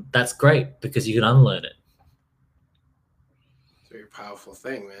that's great because you can unlearn it. It's a very powerful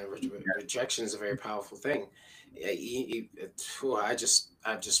thing, man. Rejection is a very powerful thing. I've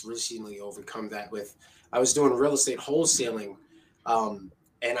just recently overcome that with. I was doing real estate wholesaling.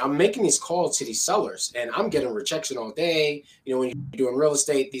 And I'm making these calls to these sellers, and I'm getting rejection all day. When you're doing real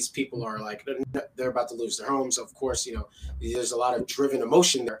estate, these people are like, they're about to lose their homes. Of course, there's a lot of driven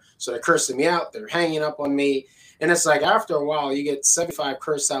emotion there. So they're cursing me out. They're hanging up on me. And it's like, after a while, you get 75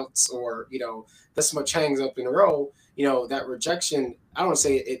 curse outs or, this much hangs up in a row. That rejection, I don't want to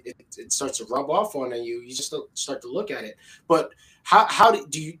say it starts to rub off on you. You just start to look at it. But how do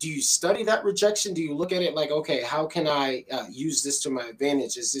you study that rejection? Do you look at it like, okay, how can I use this to my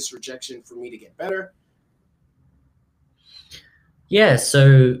advantage? Is this rejection for me to get better? Yeah.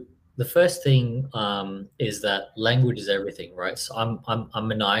 So the first thing is that language is everything, right? So I'm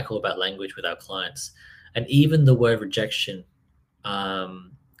maniacal about language with our clients, and even the word rejection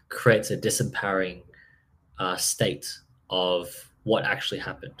creates a disempowering state of what actually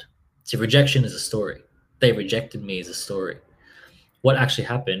happened. So rejection is a story. They rejected me as a story. What actually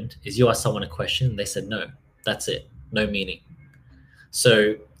happened is you asked someone a question and they said no. That's it. No meaning.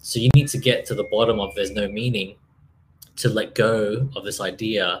 So you need to get to the bottom of there's no meaning to let go of this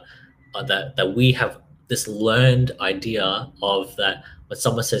idea that we have this learned idea of that when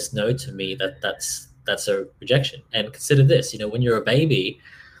someone says no to me, that's a rejection. And consider this, when you're a baby,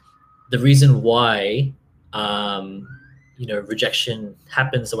 the reason why rejection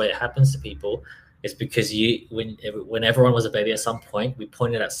happens the way it happens to people is because when everyone was a baby, at some point we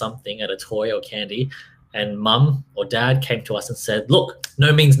pointed at something, at a toy or candy, and mum or dad came to us and said, look,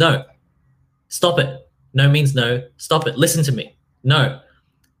 no means no. Stop it. No means no. Stop it. Listen to me. No.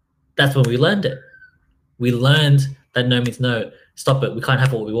 That's when we learned it. We learned that no means no. Stop it. We can't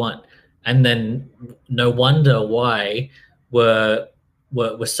have what we want. And then no wonder why we're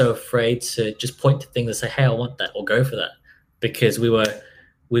so afraid to just point to things and say, hey, I want that, or go for that. Because we were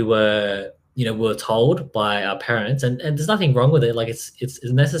told by our parents, and there's nothing wrong with it. Like it's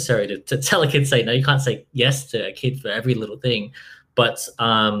necessary to tell a kid, say no. You can't say yes to a kid for every little thing, but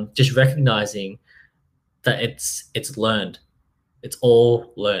just recognizing that it's learned. It's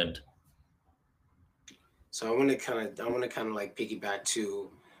all learned. So I want to kind of like piggyback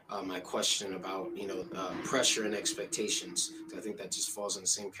to my question about pressure and expectations. I think that just falls in the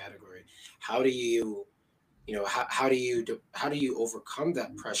same category. How do you how do you overcome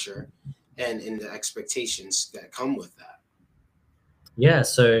that pressure and in the expectations that come with that? Yeah,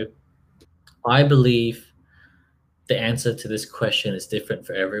 so I believe the answer to this question is different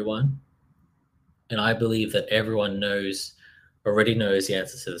for everyone. And I believe that everyone already knows the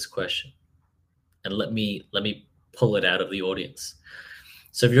answer to this question. And let me pull it out of the audience.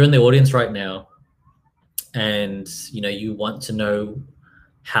 So if you're in the audience right now and you want to know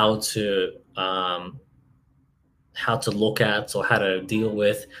how to look at or how to deal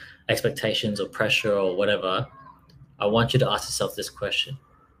with expectations or pressure or whatever, I want you to ask yourself this question.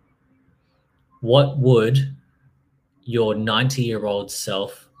 What would your 90-year-old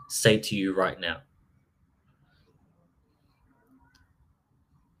self say to you right now?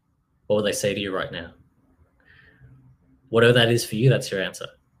 What would they say to you right now? Whatever that is for you, that's your answer.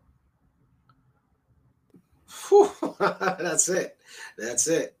 Whew, that's it.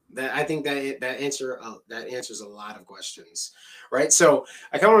 I think that answers a lot of questions, right? So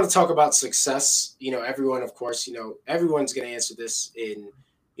I kind of want to talk about success. Everyone, of course, everyone's going to answer this in,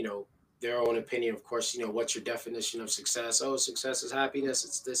 their own opinion. Of course, what's your definition of success? Oh, success is happiness.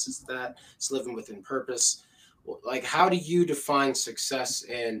 It's this, it's that. It's living within purpose. Like, how do you define success,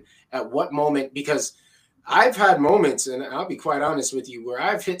 and at what moment? Because I've had moments, and I'll be quite honest with you, where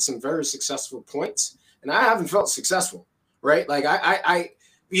I've hit some very successful points and I haven't felt successful, right? Like I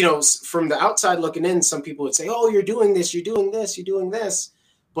from the outside looking in, some people would say, oh, you're doing this, you're doing this, you're doing this.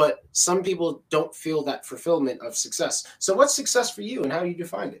 But some people don't feel that fulfillment of success. So what's success for you, and how do you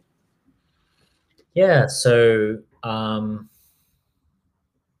define it? Yeah. So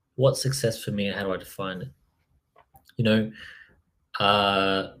what's success for me, and how do I define it?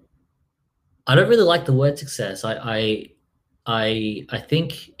 I don't really like the word success. I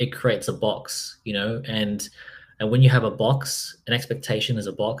think it creates a box, and And when you have a box, an expectation is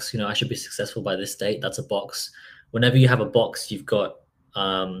a box. I should be successful by this date. That's a box. Whenever you have a box, you've got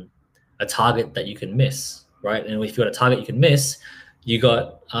a target that you can miss, right? And if you've got a target you can miss, you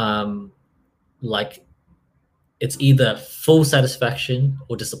got like it's either full satisfaction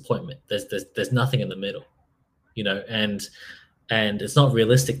or disappointment. There's nothing in the middle, and it's not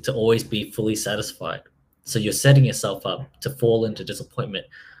realistic to always be fully satisfied. So you're setting yourself up to fall into disappointment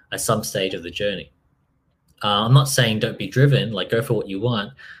at some stage of the journey. I'm not saying don't be driven, like go for what you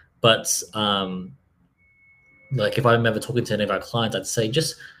want, but like if I'm ever talking to any of our clients, I'd say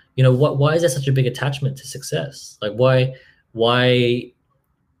just, why is there such a big attachment to success? Like why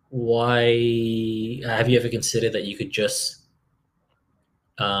have you ever considered that you could just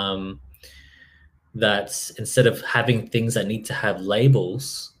that instead of having things that need to have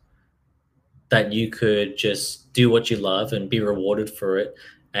labels, that you could just do what you love and be rewarded for it,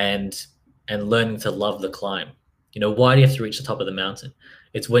 and learning to love the climb? Why do you have to reach the top of the mountain?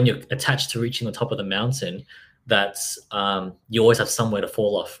 It's when you're attached to reaching the top of the mountain that you always have somewhere to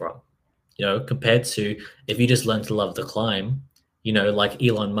fall off from, compared to if you just learn to love the climb, like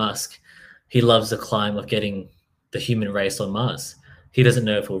Elon Musk, he loves the climb of getting the human race on Mars. He doesn't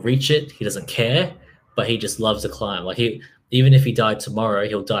know if he'll reach it. He doesn't care, but he just loves the climb. Like even if he died tomorrow,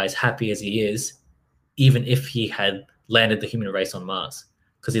 he'll die as happy as he is, even if he had landed the human race on Mars,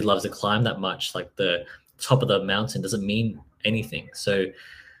 because he loves the climb that much. Like the top of the mountain doesn't mean anything. So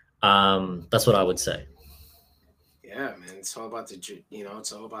that's what I would say. Yeah, man, it's all about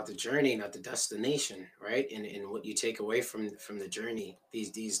it's all about the journey, not the destination, right? And what you take away from the journey,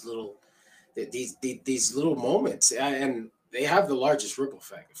 these little moments, and they have the largest ripple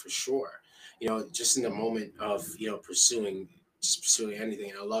effect for sure. Just in the moment of pursuing anything.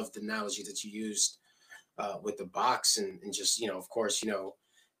 And I love the analogy that you used with the box, and just of course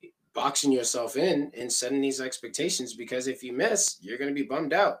boxing yourself in and setting these expectations, because if you miss, you're going to be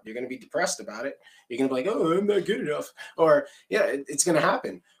bummed out. You're going to be depressed about it. You're going to be like, oh, I'm not good enough, or it's going to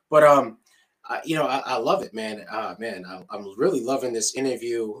happen. But I love it, man. I'm really loving this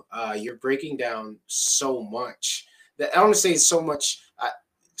interview. You're breaking down so much that I want to say so much,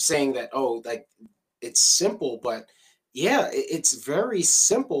 saying that, oh, like it's simple, but yeah, it's very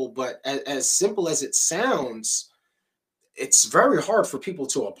simple, but as simple as it sounds, it's very hard for people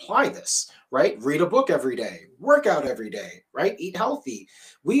to apply this, right? Read a book every day, work out every day, right? Eat healthy.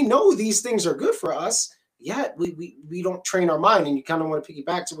 We know these things are good for us, yet we don't train our mind. And you kind of want to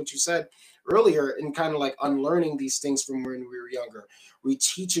piggyback to what you said earlier, and kind of like unlearning these things from when we were younger,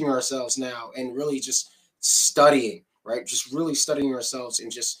 reteaching ourselves now, and really just studying, right? Just really studying ourselves and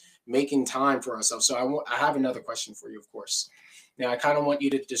just making time for ourselves. So I have another question for you, of course. Now, I kind of want you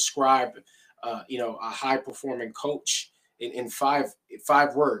to describe, a high performing coach in five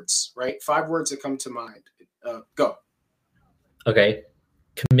words, right? 5 words that come to mind. Go. Okay.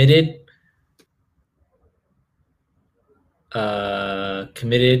 Committed,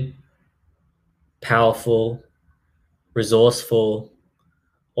 powerful, resourceful,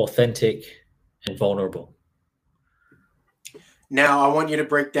 authentic, and vulnerable. Now I want you to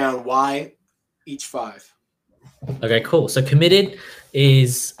break down why each 5. Okay, cool. So committed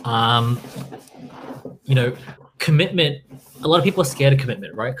is, commitment. A lot of people are scared of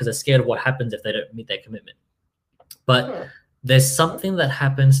commitment, right? Because they're scared of what happens if they don't meet their commitment. But there's something that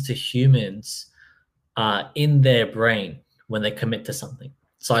happens to humans in their brain when they commit to something.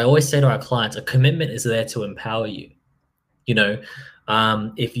 So I always say to our clients, a commitment is there to empower you.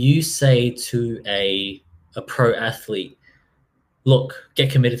 If you say to a pro athlete, look,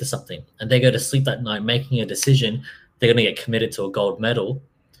 get committed to something, and they go to sleep that night making a decision, they're going to get committed to a gold medal,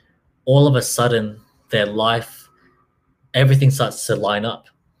 all of a sudden their life, everything starts to line up,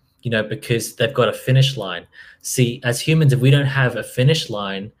 because they've got a finish line. See, as humans, if we don't have a finish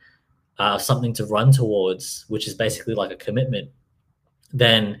line, something to run towards, which is basically like a commitment,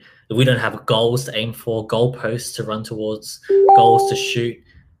 then if we don't have goals to aim for, goalposts to run towards, goals to shoot,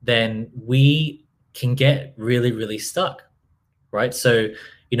 then we can get really, really stuck, right? So,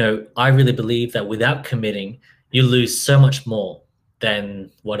 I really believe that without committing, you lose so much more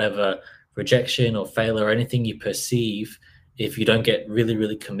than whatever rejection or failure or anything you perceive if you don't get really,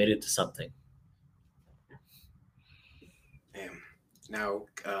 really committed to something. Damn. Now,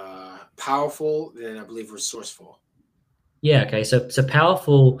 powerful, then I believe resourceful. Yeah. Okay. So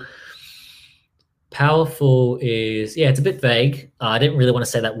powerful is, it's a bit vague. I didn't really want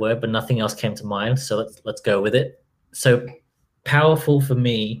to say that word, but nothing else came to mind. So let's go with it. So powerful for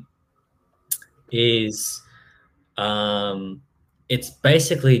me is, it's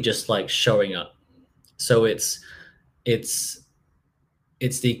basically just like showing up. So it's the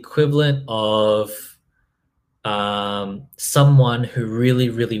equivalent of someone who really,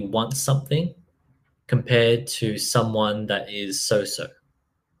 really wants something compared to someone that is so-so.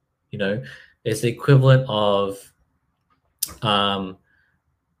 You know, it's the equivalent of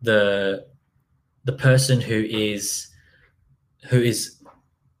the person who is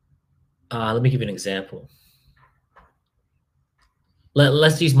let me give you an example.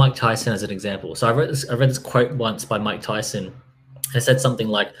 Let's use Mike Tyson as an example. So I read this quote once by Mike Tyson, and it said something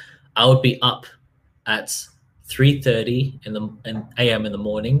like, "I would be up at 3:30 a.m. in the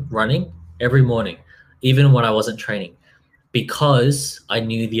morning running every morning, even when I wasn't training, because I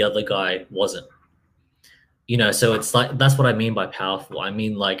knew the other guy wasn't." You know, so it's like, that's what I mean by powerful. I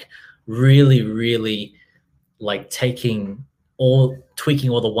mean, like, really, really, like, tweaking all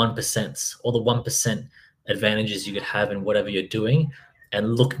the 1%, all the 1% advantages you could have in whatever you're doing,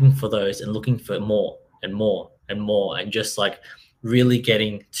 and looking for those, and looking for more and more and more, and just like really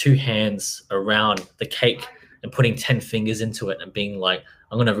getting two hands around the cake and putting 10 fingers into it and being like,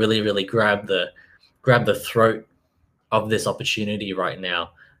 I'm going to really, really grab the throat of this opportunity right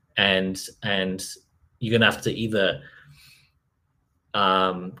now. And you're going to have to either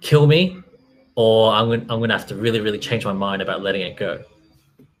kill me, or I'm going to have to really, really change my mind about letting it go.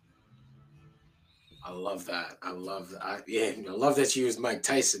 I love that. I love that. I love that you used Mike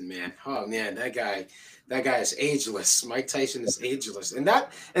Tyson, man. Oh man, that guy is ageless. Mike Tyson is ageless, and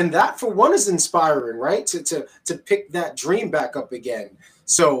that for one is inspiring, right? To pick that dream back up again.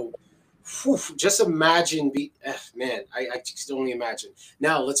 So, just imagine, man. I just only imagine.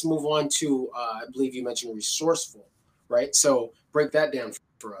 Now let's move on to I believe you mentioned resourceful, right? So break that down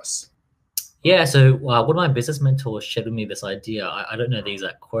for us. Yeah, so one of my business mentors shared with me this idea. I don't know the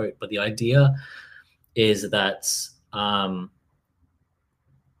exact quote, but the idea is that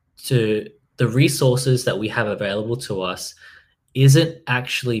to the resources that we have available to us isn't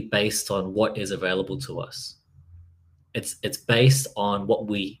actually based on what is available to us. It's based on what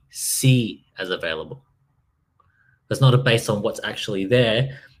we see as available. It's not based on what's actually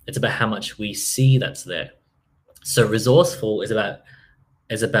there. It's about how much we see that's there. So resourceful is about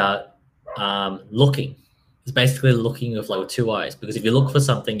looking. It's basically looking with like two eyes, because if you look for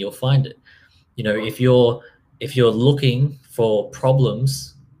something, you'll find it. You know, if you're looking for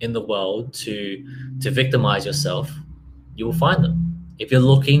problems in the world to victimize yourself, you will find them. If you're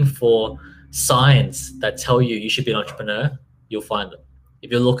looking for signs that tell you should be an entrepreneur, you'll find them.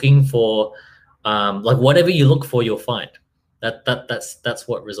 If you're looking for like whatever you look for, you'll find. That's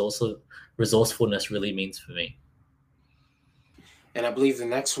what resourcefulness really means for me. And I believe the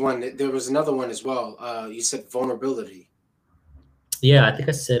next one, there was another one as well. You said vulnerability. Yeah, I think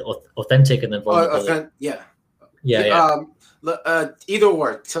I said authentic and then vulnerability. Yeah. Yeah. Either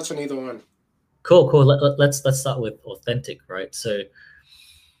or. Touch on either one. Cool. Let's start with authentic, right? So,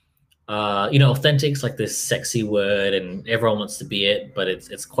 authentic's like this sexy word, and everyone wants to be it, but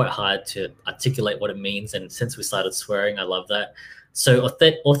it's quite hard to articulate what it means. And since we started swearing, I love that. So,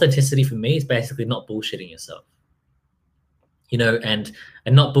 authenticity for me is basically not bullshitting yourself. You know, and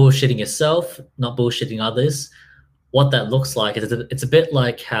not bullshitting yourself, not bullshitting others. What that looks like is it's a bit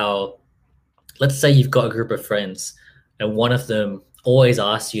like how, let's say you've got a group of friends and one of them always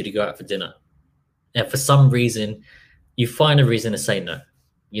asks you to go out for dinner. And for some reason, you find a reason to say no,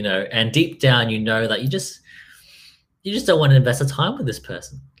 you know, and deep down, you know that you just don't want to invest the time with this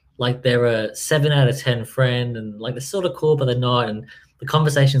person. Like they're a 7 out of 10 friend, and like they're sort of cool, but they're not. And the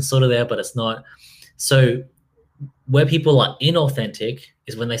conversation's sort of there, but it's not. So where people are inauthentic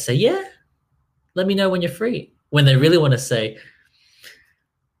is when they say, yeah, let me know when you're free. When they really want to say,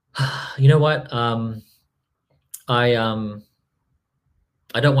 you know what, I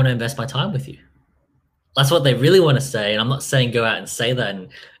don't want to invest my time with you. That's what they really want to say. And I'm not saying go out and say that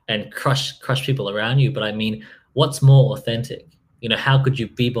and crush people around you, but I mean, what's more authentic? You know, how could you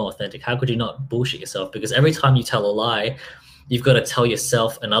be more authentic? How could you not bullshit yourself? Because every time you tell a lie, you've got to tell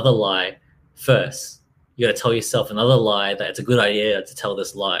yourself another lie first. You got to tell yourself another lie that it's a good idea to tell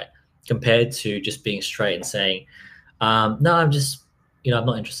this lie, compared to just being straight and saying, no, I'm just, I'm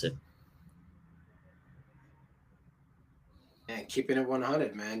not interested. And keeping it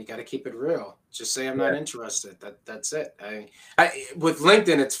 100, man. You got to keep it real. Just say I'm not interested. That's it. I with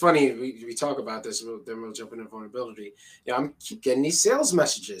LinkedIn, it's funny. We talk about this. Then we'll jump into vulnerability. I'm keep getting these sales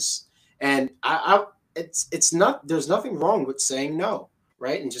messages, and it's not. There's nothing wrong with saying no,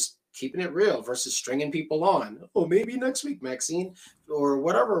 right? And just keeping it real versus stringing people on. Oh, maybe next week, Maxine, or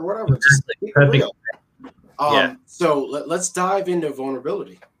whatever. Just keep it real. So let's dive into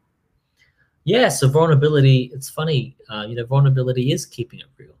vulnerability. Yeah, so vulnerability, it's funny, vulnerability is keeping it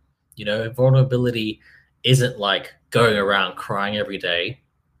real. Vulnerability isn't like going around crying every day.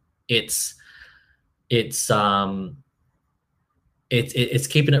 It's it's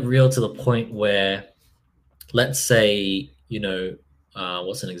keeping it real to the point where, let's say,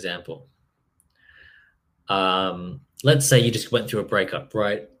 what's an example? Let's say you just went through a breakup,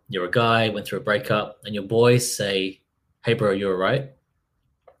 right? You're a guy, went through a breakup, and your boys say, "Hey, bro, you're right."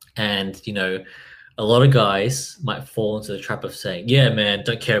 And a lot of guys might fall into the trap of saying, "Yeah, man,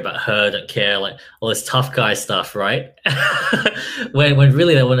 don't care about her, don't care," like all this tough guy stuff, right? when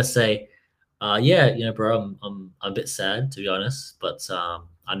really they want to say, "Yeah, bro, I'm a bit sad, to be honest, but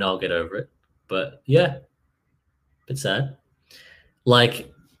I know I'll get over it. But yeah, a bit sad."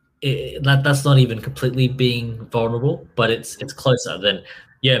 Like that's not even completely being vulnerable, but it's closer than,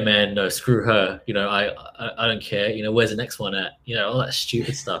 "Yeah, man, no, screw her. I don't care. Where's the next one at? All that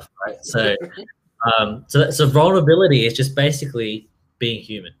stupid stuff, right?" So vulnerability is just basically being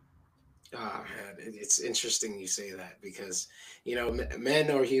human. Oh man, it's interesting you say that because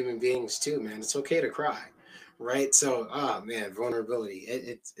men are human beings too, man. It's okay to cry, right? So, man, vulnerability,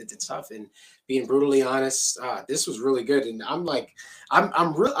 it's tough, and being brutally honest. This was really good, and I'm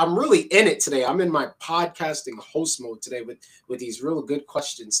really in it today. I'm in my podcasting host mode today with these real good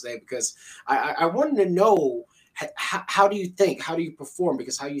questions today because I wanted to know. How do you think? How do you perform?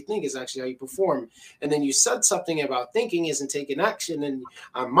 Because how you think is actually how you perform. And then you said something about thinking isn't taking action, and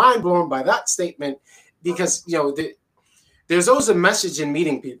I'm mind blown by that statement because there's always a message in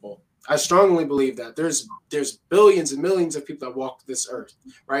meeting people. I strongly believe that there's billions and millions of people that walk this earth,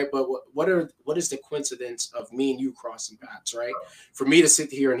 right? But what is the coincidence of me and you crossing paths, right? For me to sit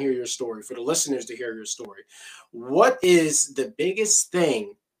here and hear your story, for the listeners to hear your story, what is the biggest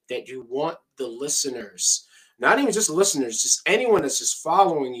thing that you want the listeners? Not even just listeners, just anyone that's just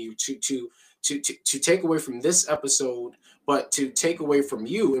following you to take away from this episode, but to take away from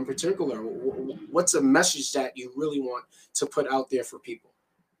you in particular. What's a message that you really want to put out there for people?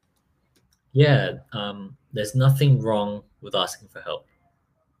 Yeah, there's nothing wrong with asking for help.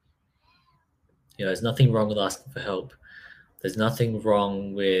 There's nothing wrong with asking for help. There's nothing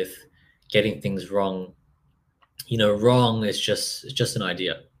wrong with getting things wrong. Wrong is just an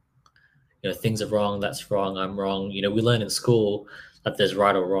idea. Things are wrong, that's wrong, I'm wrong. We learn in school that there's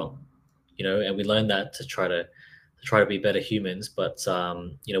right or wrong, and we learn that to try to be better humans. But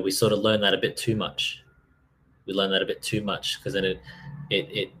we sort of learn that a bit too much. We learn that a bit too much because then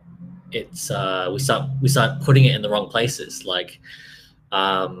we start putting it in the wrong places. Like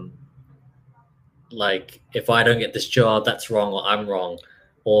if I don't get this job, that's wrong, or I'm wrong,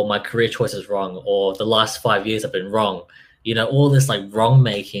 or my career choice is wrong, or the last 5 years have been wrong. All this like wrong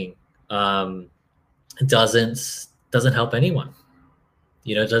making doesn't help anyone.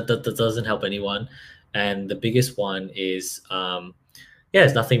 That doesn't help anyone. And the biggest one is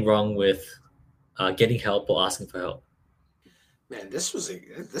there's nothing wrong with getting help or asking for help. Man, this was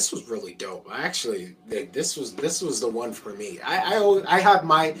really dope. This was the one for me. I have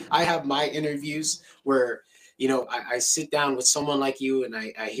my interviews where I sit down with someone like you and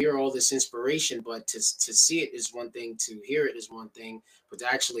I hear all this inspiration, but to see it is one thing, to hear it is one thing, but to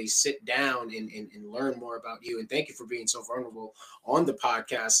actually sit down and learn more about you. And thank you for being so vulnerable on the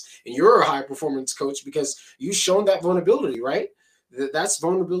podcast. And you're a high performance coach because you've shown that vulnerability, right? That's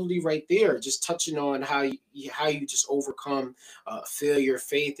vulnerability right there. Just touching on how you just overcome failure,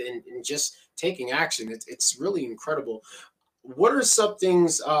 faith, and just taking action. It's really incredible. What are some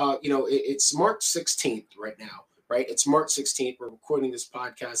things, it's March 16th right now, right? It's March 16th. We're recording this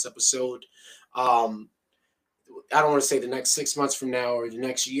podcast episode. I don't want to say the next 6 months from now or the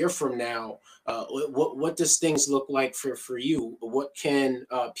next year from now. What does things look like for you? What can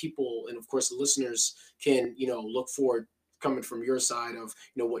people, and of course the listeners can, look forward coming from your side of,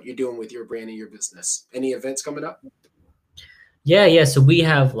 what you're doing with your brand and your business? Any events coming up? Yeah. So we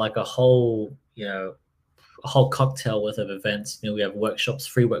have like a whole cocktail worth of events. We have workshops,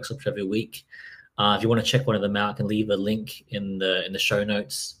 free workshops every week. If you want to check one of them out, I can leave a link in the show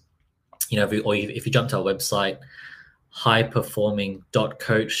notes. If you jump to our website,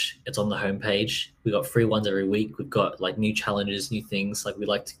 highperforming.coach, it's on the homepage. We got free ones every week. We've got like new challenges, new things. Like we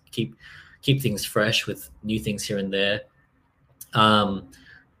like to keep things fresh with new things here and there.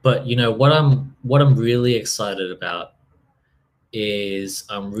 But what I'm really excited about is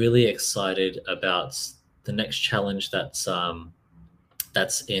I'm really excited about the next challenge that's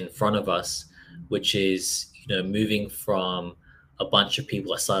in front of us, which is moving from a bunch of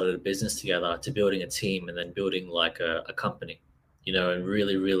people that started a business together to building a team and then building like a company, and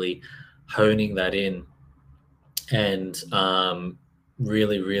really honing that in and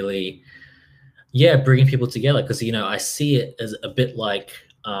really bringing people together. Because I see it as a bit like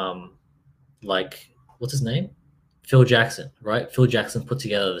what's his name, Phil Jackson, right? Phil Jackson put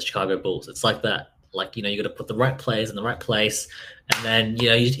together the Chicago Bulls. It's like that. Like, you know, you got to put the right players in the right place, and then, you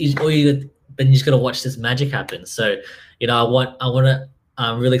know, then you just got to watch this magic happen. So, you know,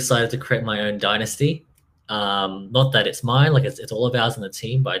 I'm really excited to create my own dynasty. Not that it's mine, like it's all of ours in the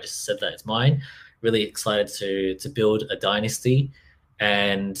team, but I just said that it's mine. Really excited to build a dynasty,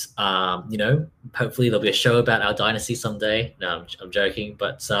 and you know, hopefully there'll be a show about our dynasty someday. No, I'm joking,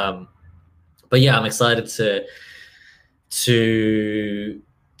 but yeah, I'm excited to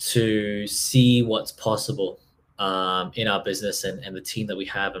see what's possible in our business and the team that we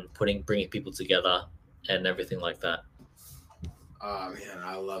have, and bringing people together and everything like that. Oh man,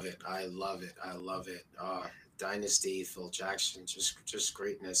 I love it. I love it. I love it. Dynasty, Phil Jackson, just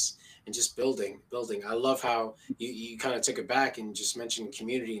greatness and just building. I love how you kind of took it back and just mentioned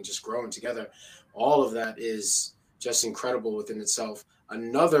community and just growing together. All of that is just incredible within itself.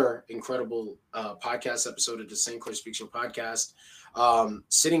 Another incredible podcast episode of the St. Clair Speak Show podcast.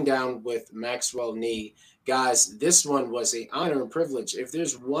 Sitting down with Maxwell Nee. Guys, this one was an honor and privilege. If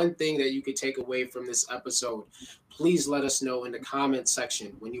there's one thing that you could take away from this episode, please let us know in the comment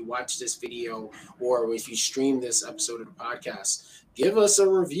section when you watch this video, or if you stream this episode of the podcast. Give us a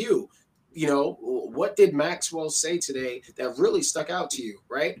review. You know, what did Maxwell say today that really stuck out to you,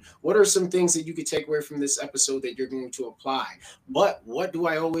 right? What are some things that you could take away from this episode that you're going to apply? But what do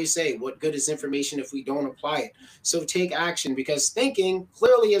I always say? What good is information if we don't apply it? So take action, because thinking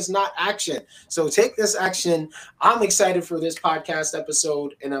clearly is not action. So take this action. I'm excited for this podcast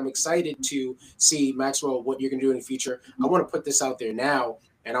episode, and I'm excited to see, Maxwell, what you're going to do in the future. I want to put this out there now,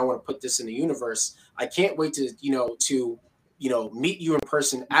 and I want to put this in the universe. I can't wait to meet you in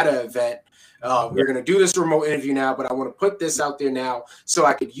person at an event. We're going to do this remote interview now, but I want to put this out there now so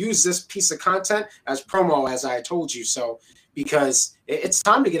I could use this piece of content as promo, as I told you. So, because it's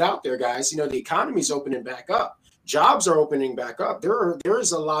time to get out there, guys. You know, the economy's opening back up. Jobs are opening back up. There's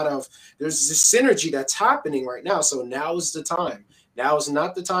this synergy that's happening right now. So now is the time. Now is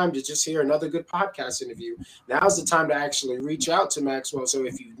not the time to just hear another good podcast interview. Now is the time to actually reach out to Maxwell. So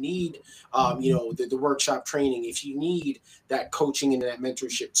if you need, the workshop training, if you need that coaching and that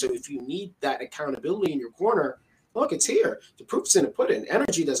mentorship, so if you need that accountability in your corner, look, it's here. The proof's in the pudding.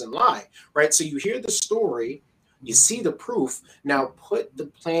 Energy doesn't lie, right? So you hear the story, you see the proof. Now put the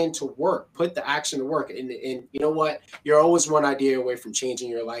plan to work, put the action to work. And you know what? You're always one idea away from changing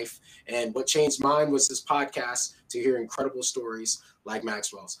your life. And what changed mine was this podcast, to hear incredible stories like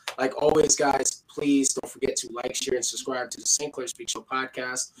Maxwell's. Like always, guys, please don't forget to like, share, and subscribe to the St. Clair Speak Show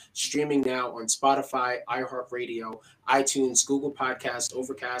podcast, streaming now on Spotify, iHeartRadio, iTunes, Google Podcasts,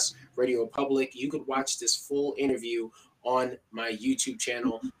 Overcast, Radio Public. You could watch this full interview on my YouTube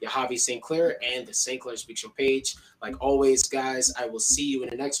channel, Yahavi St. Clair, and the St. Clair Speak Show page. Like always, guys, I will see you in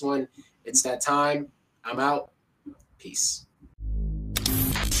the next one. It's that time. I'm out. Peace.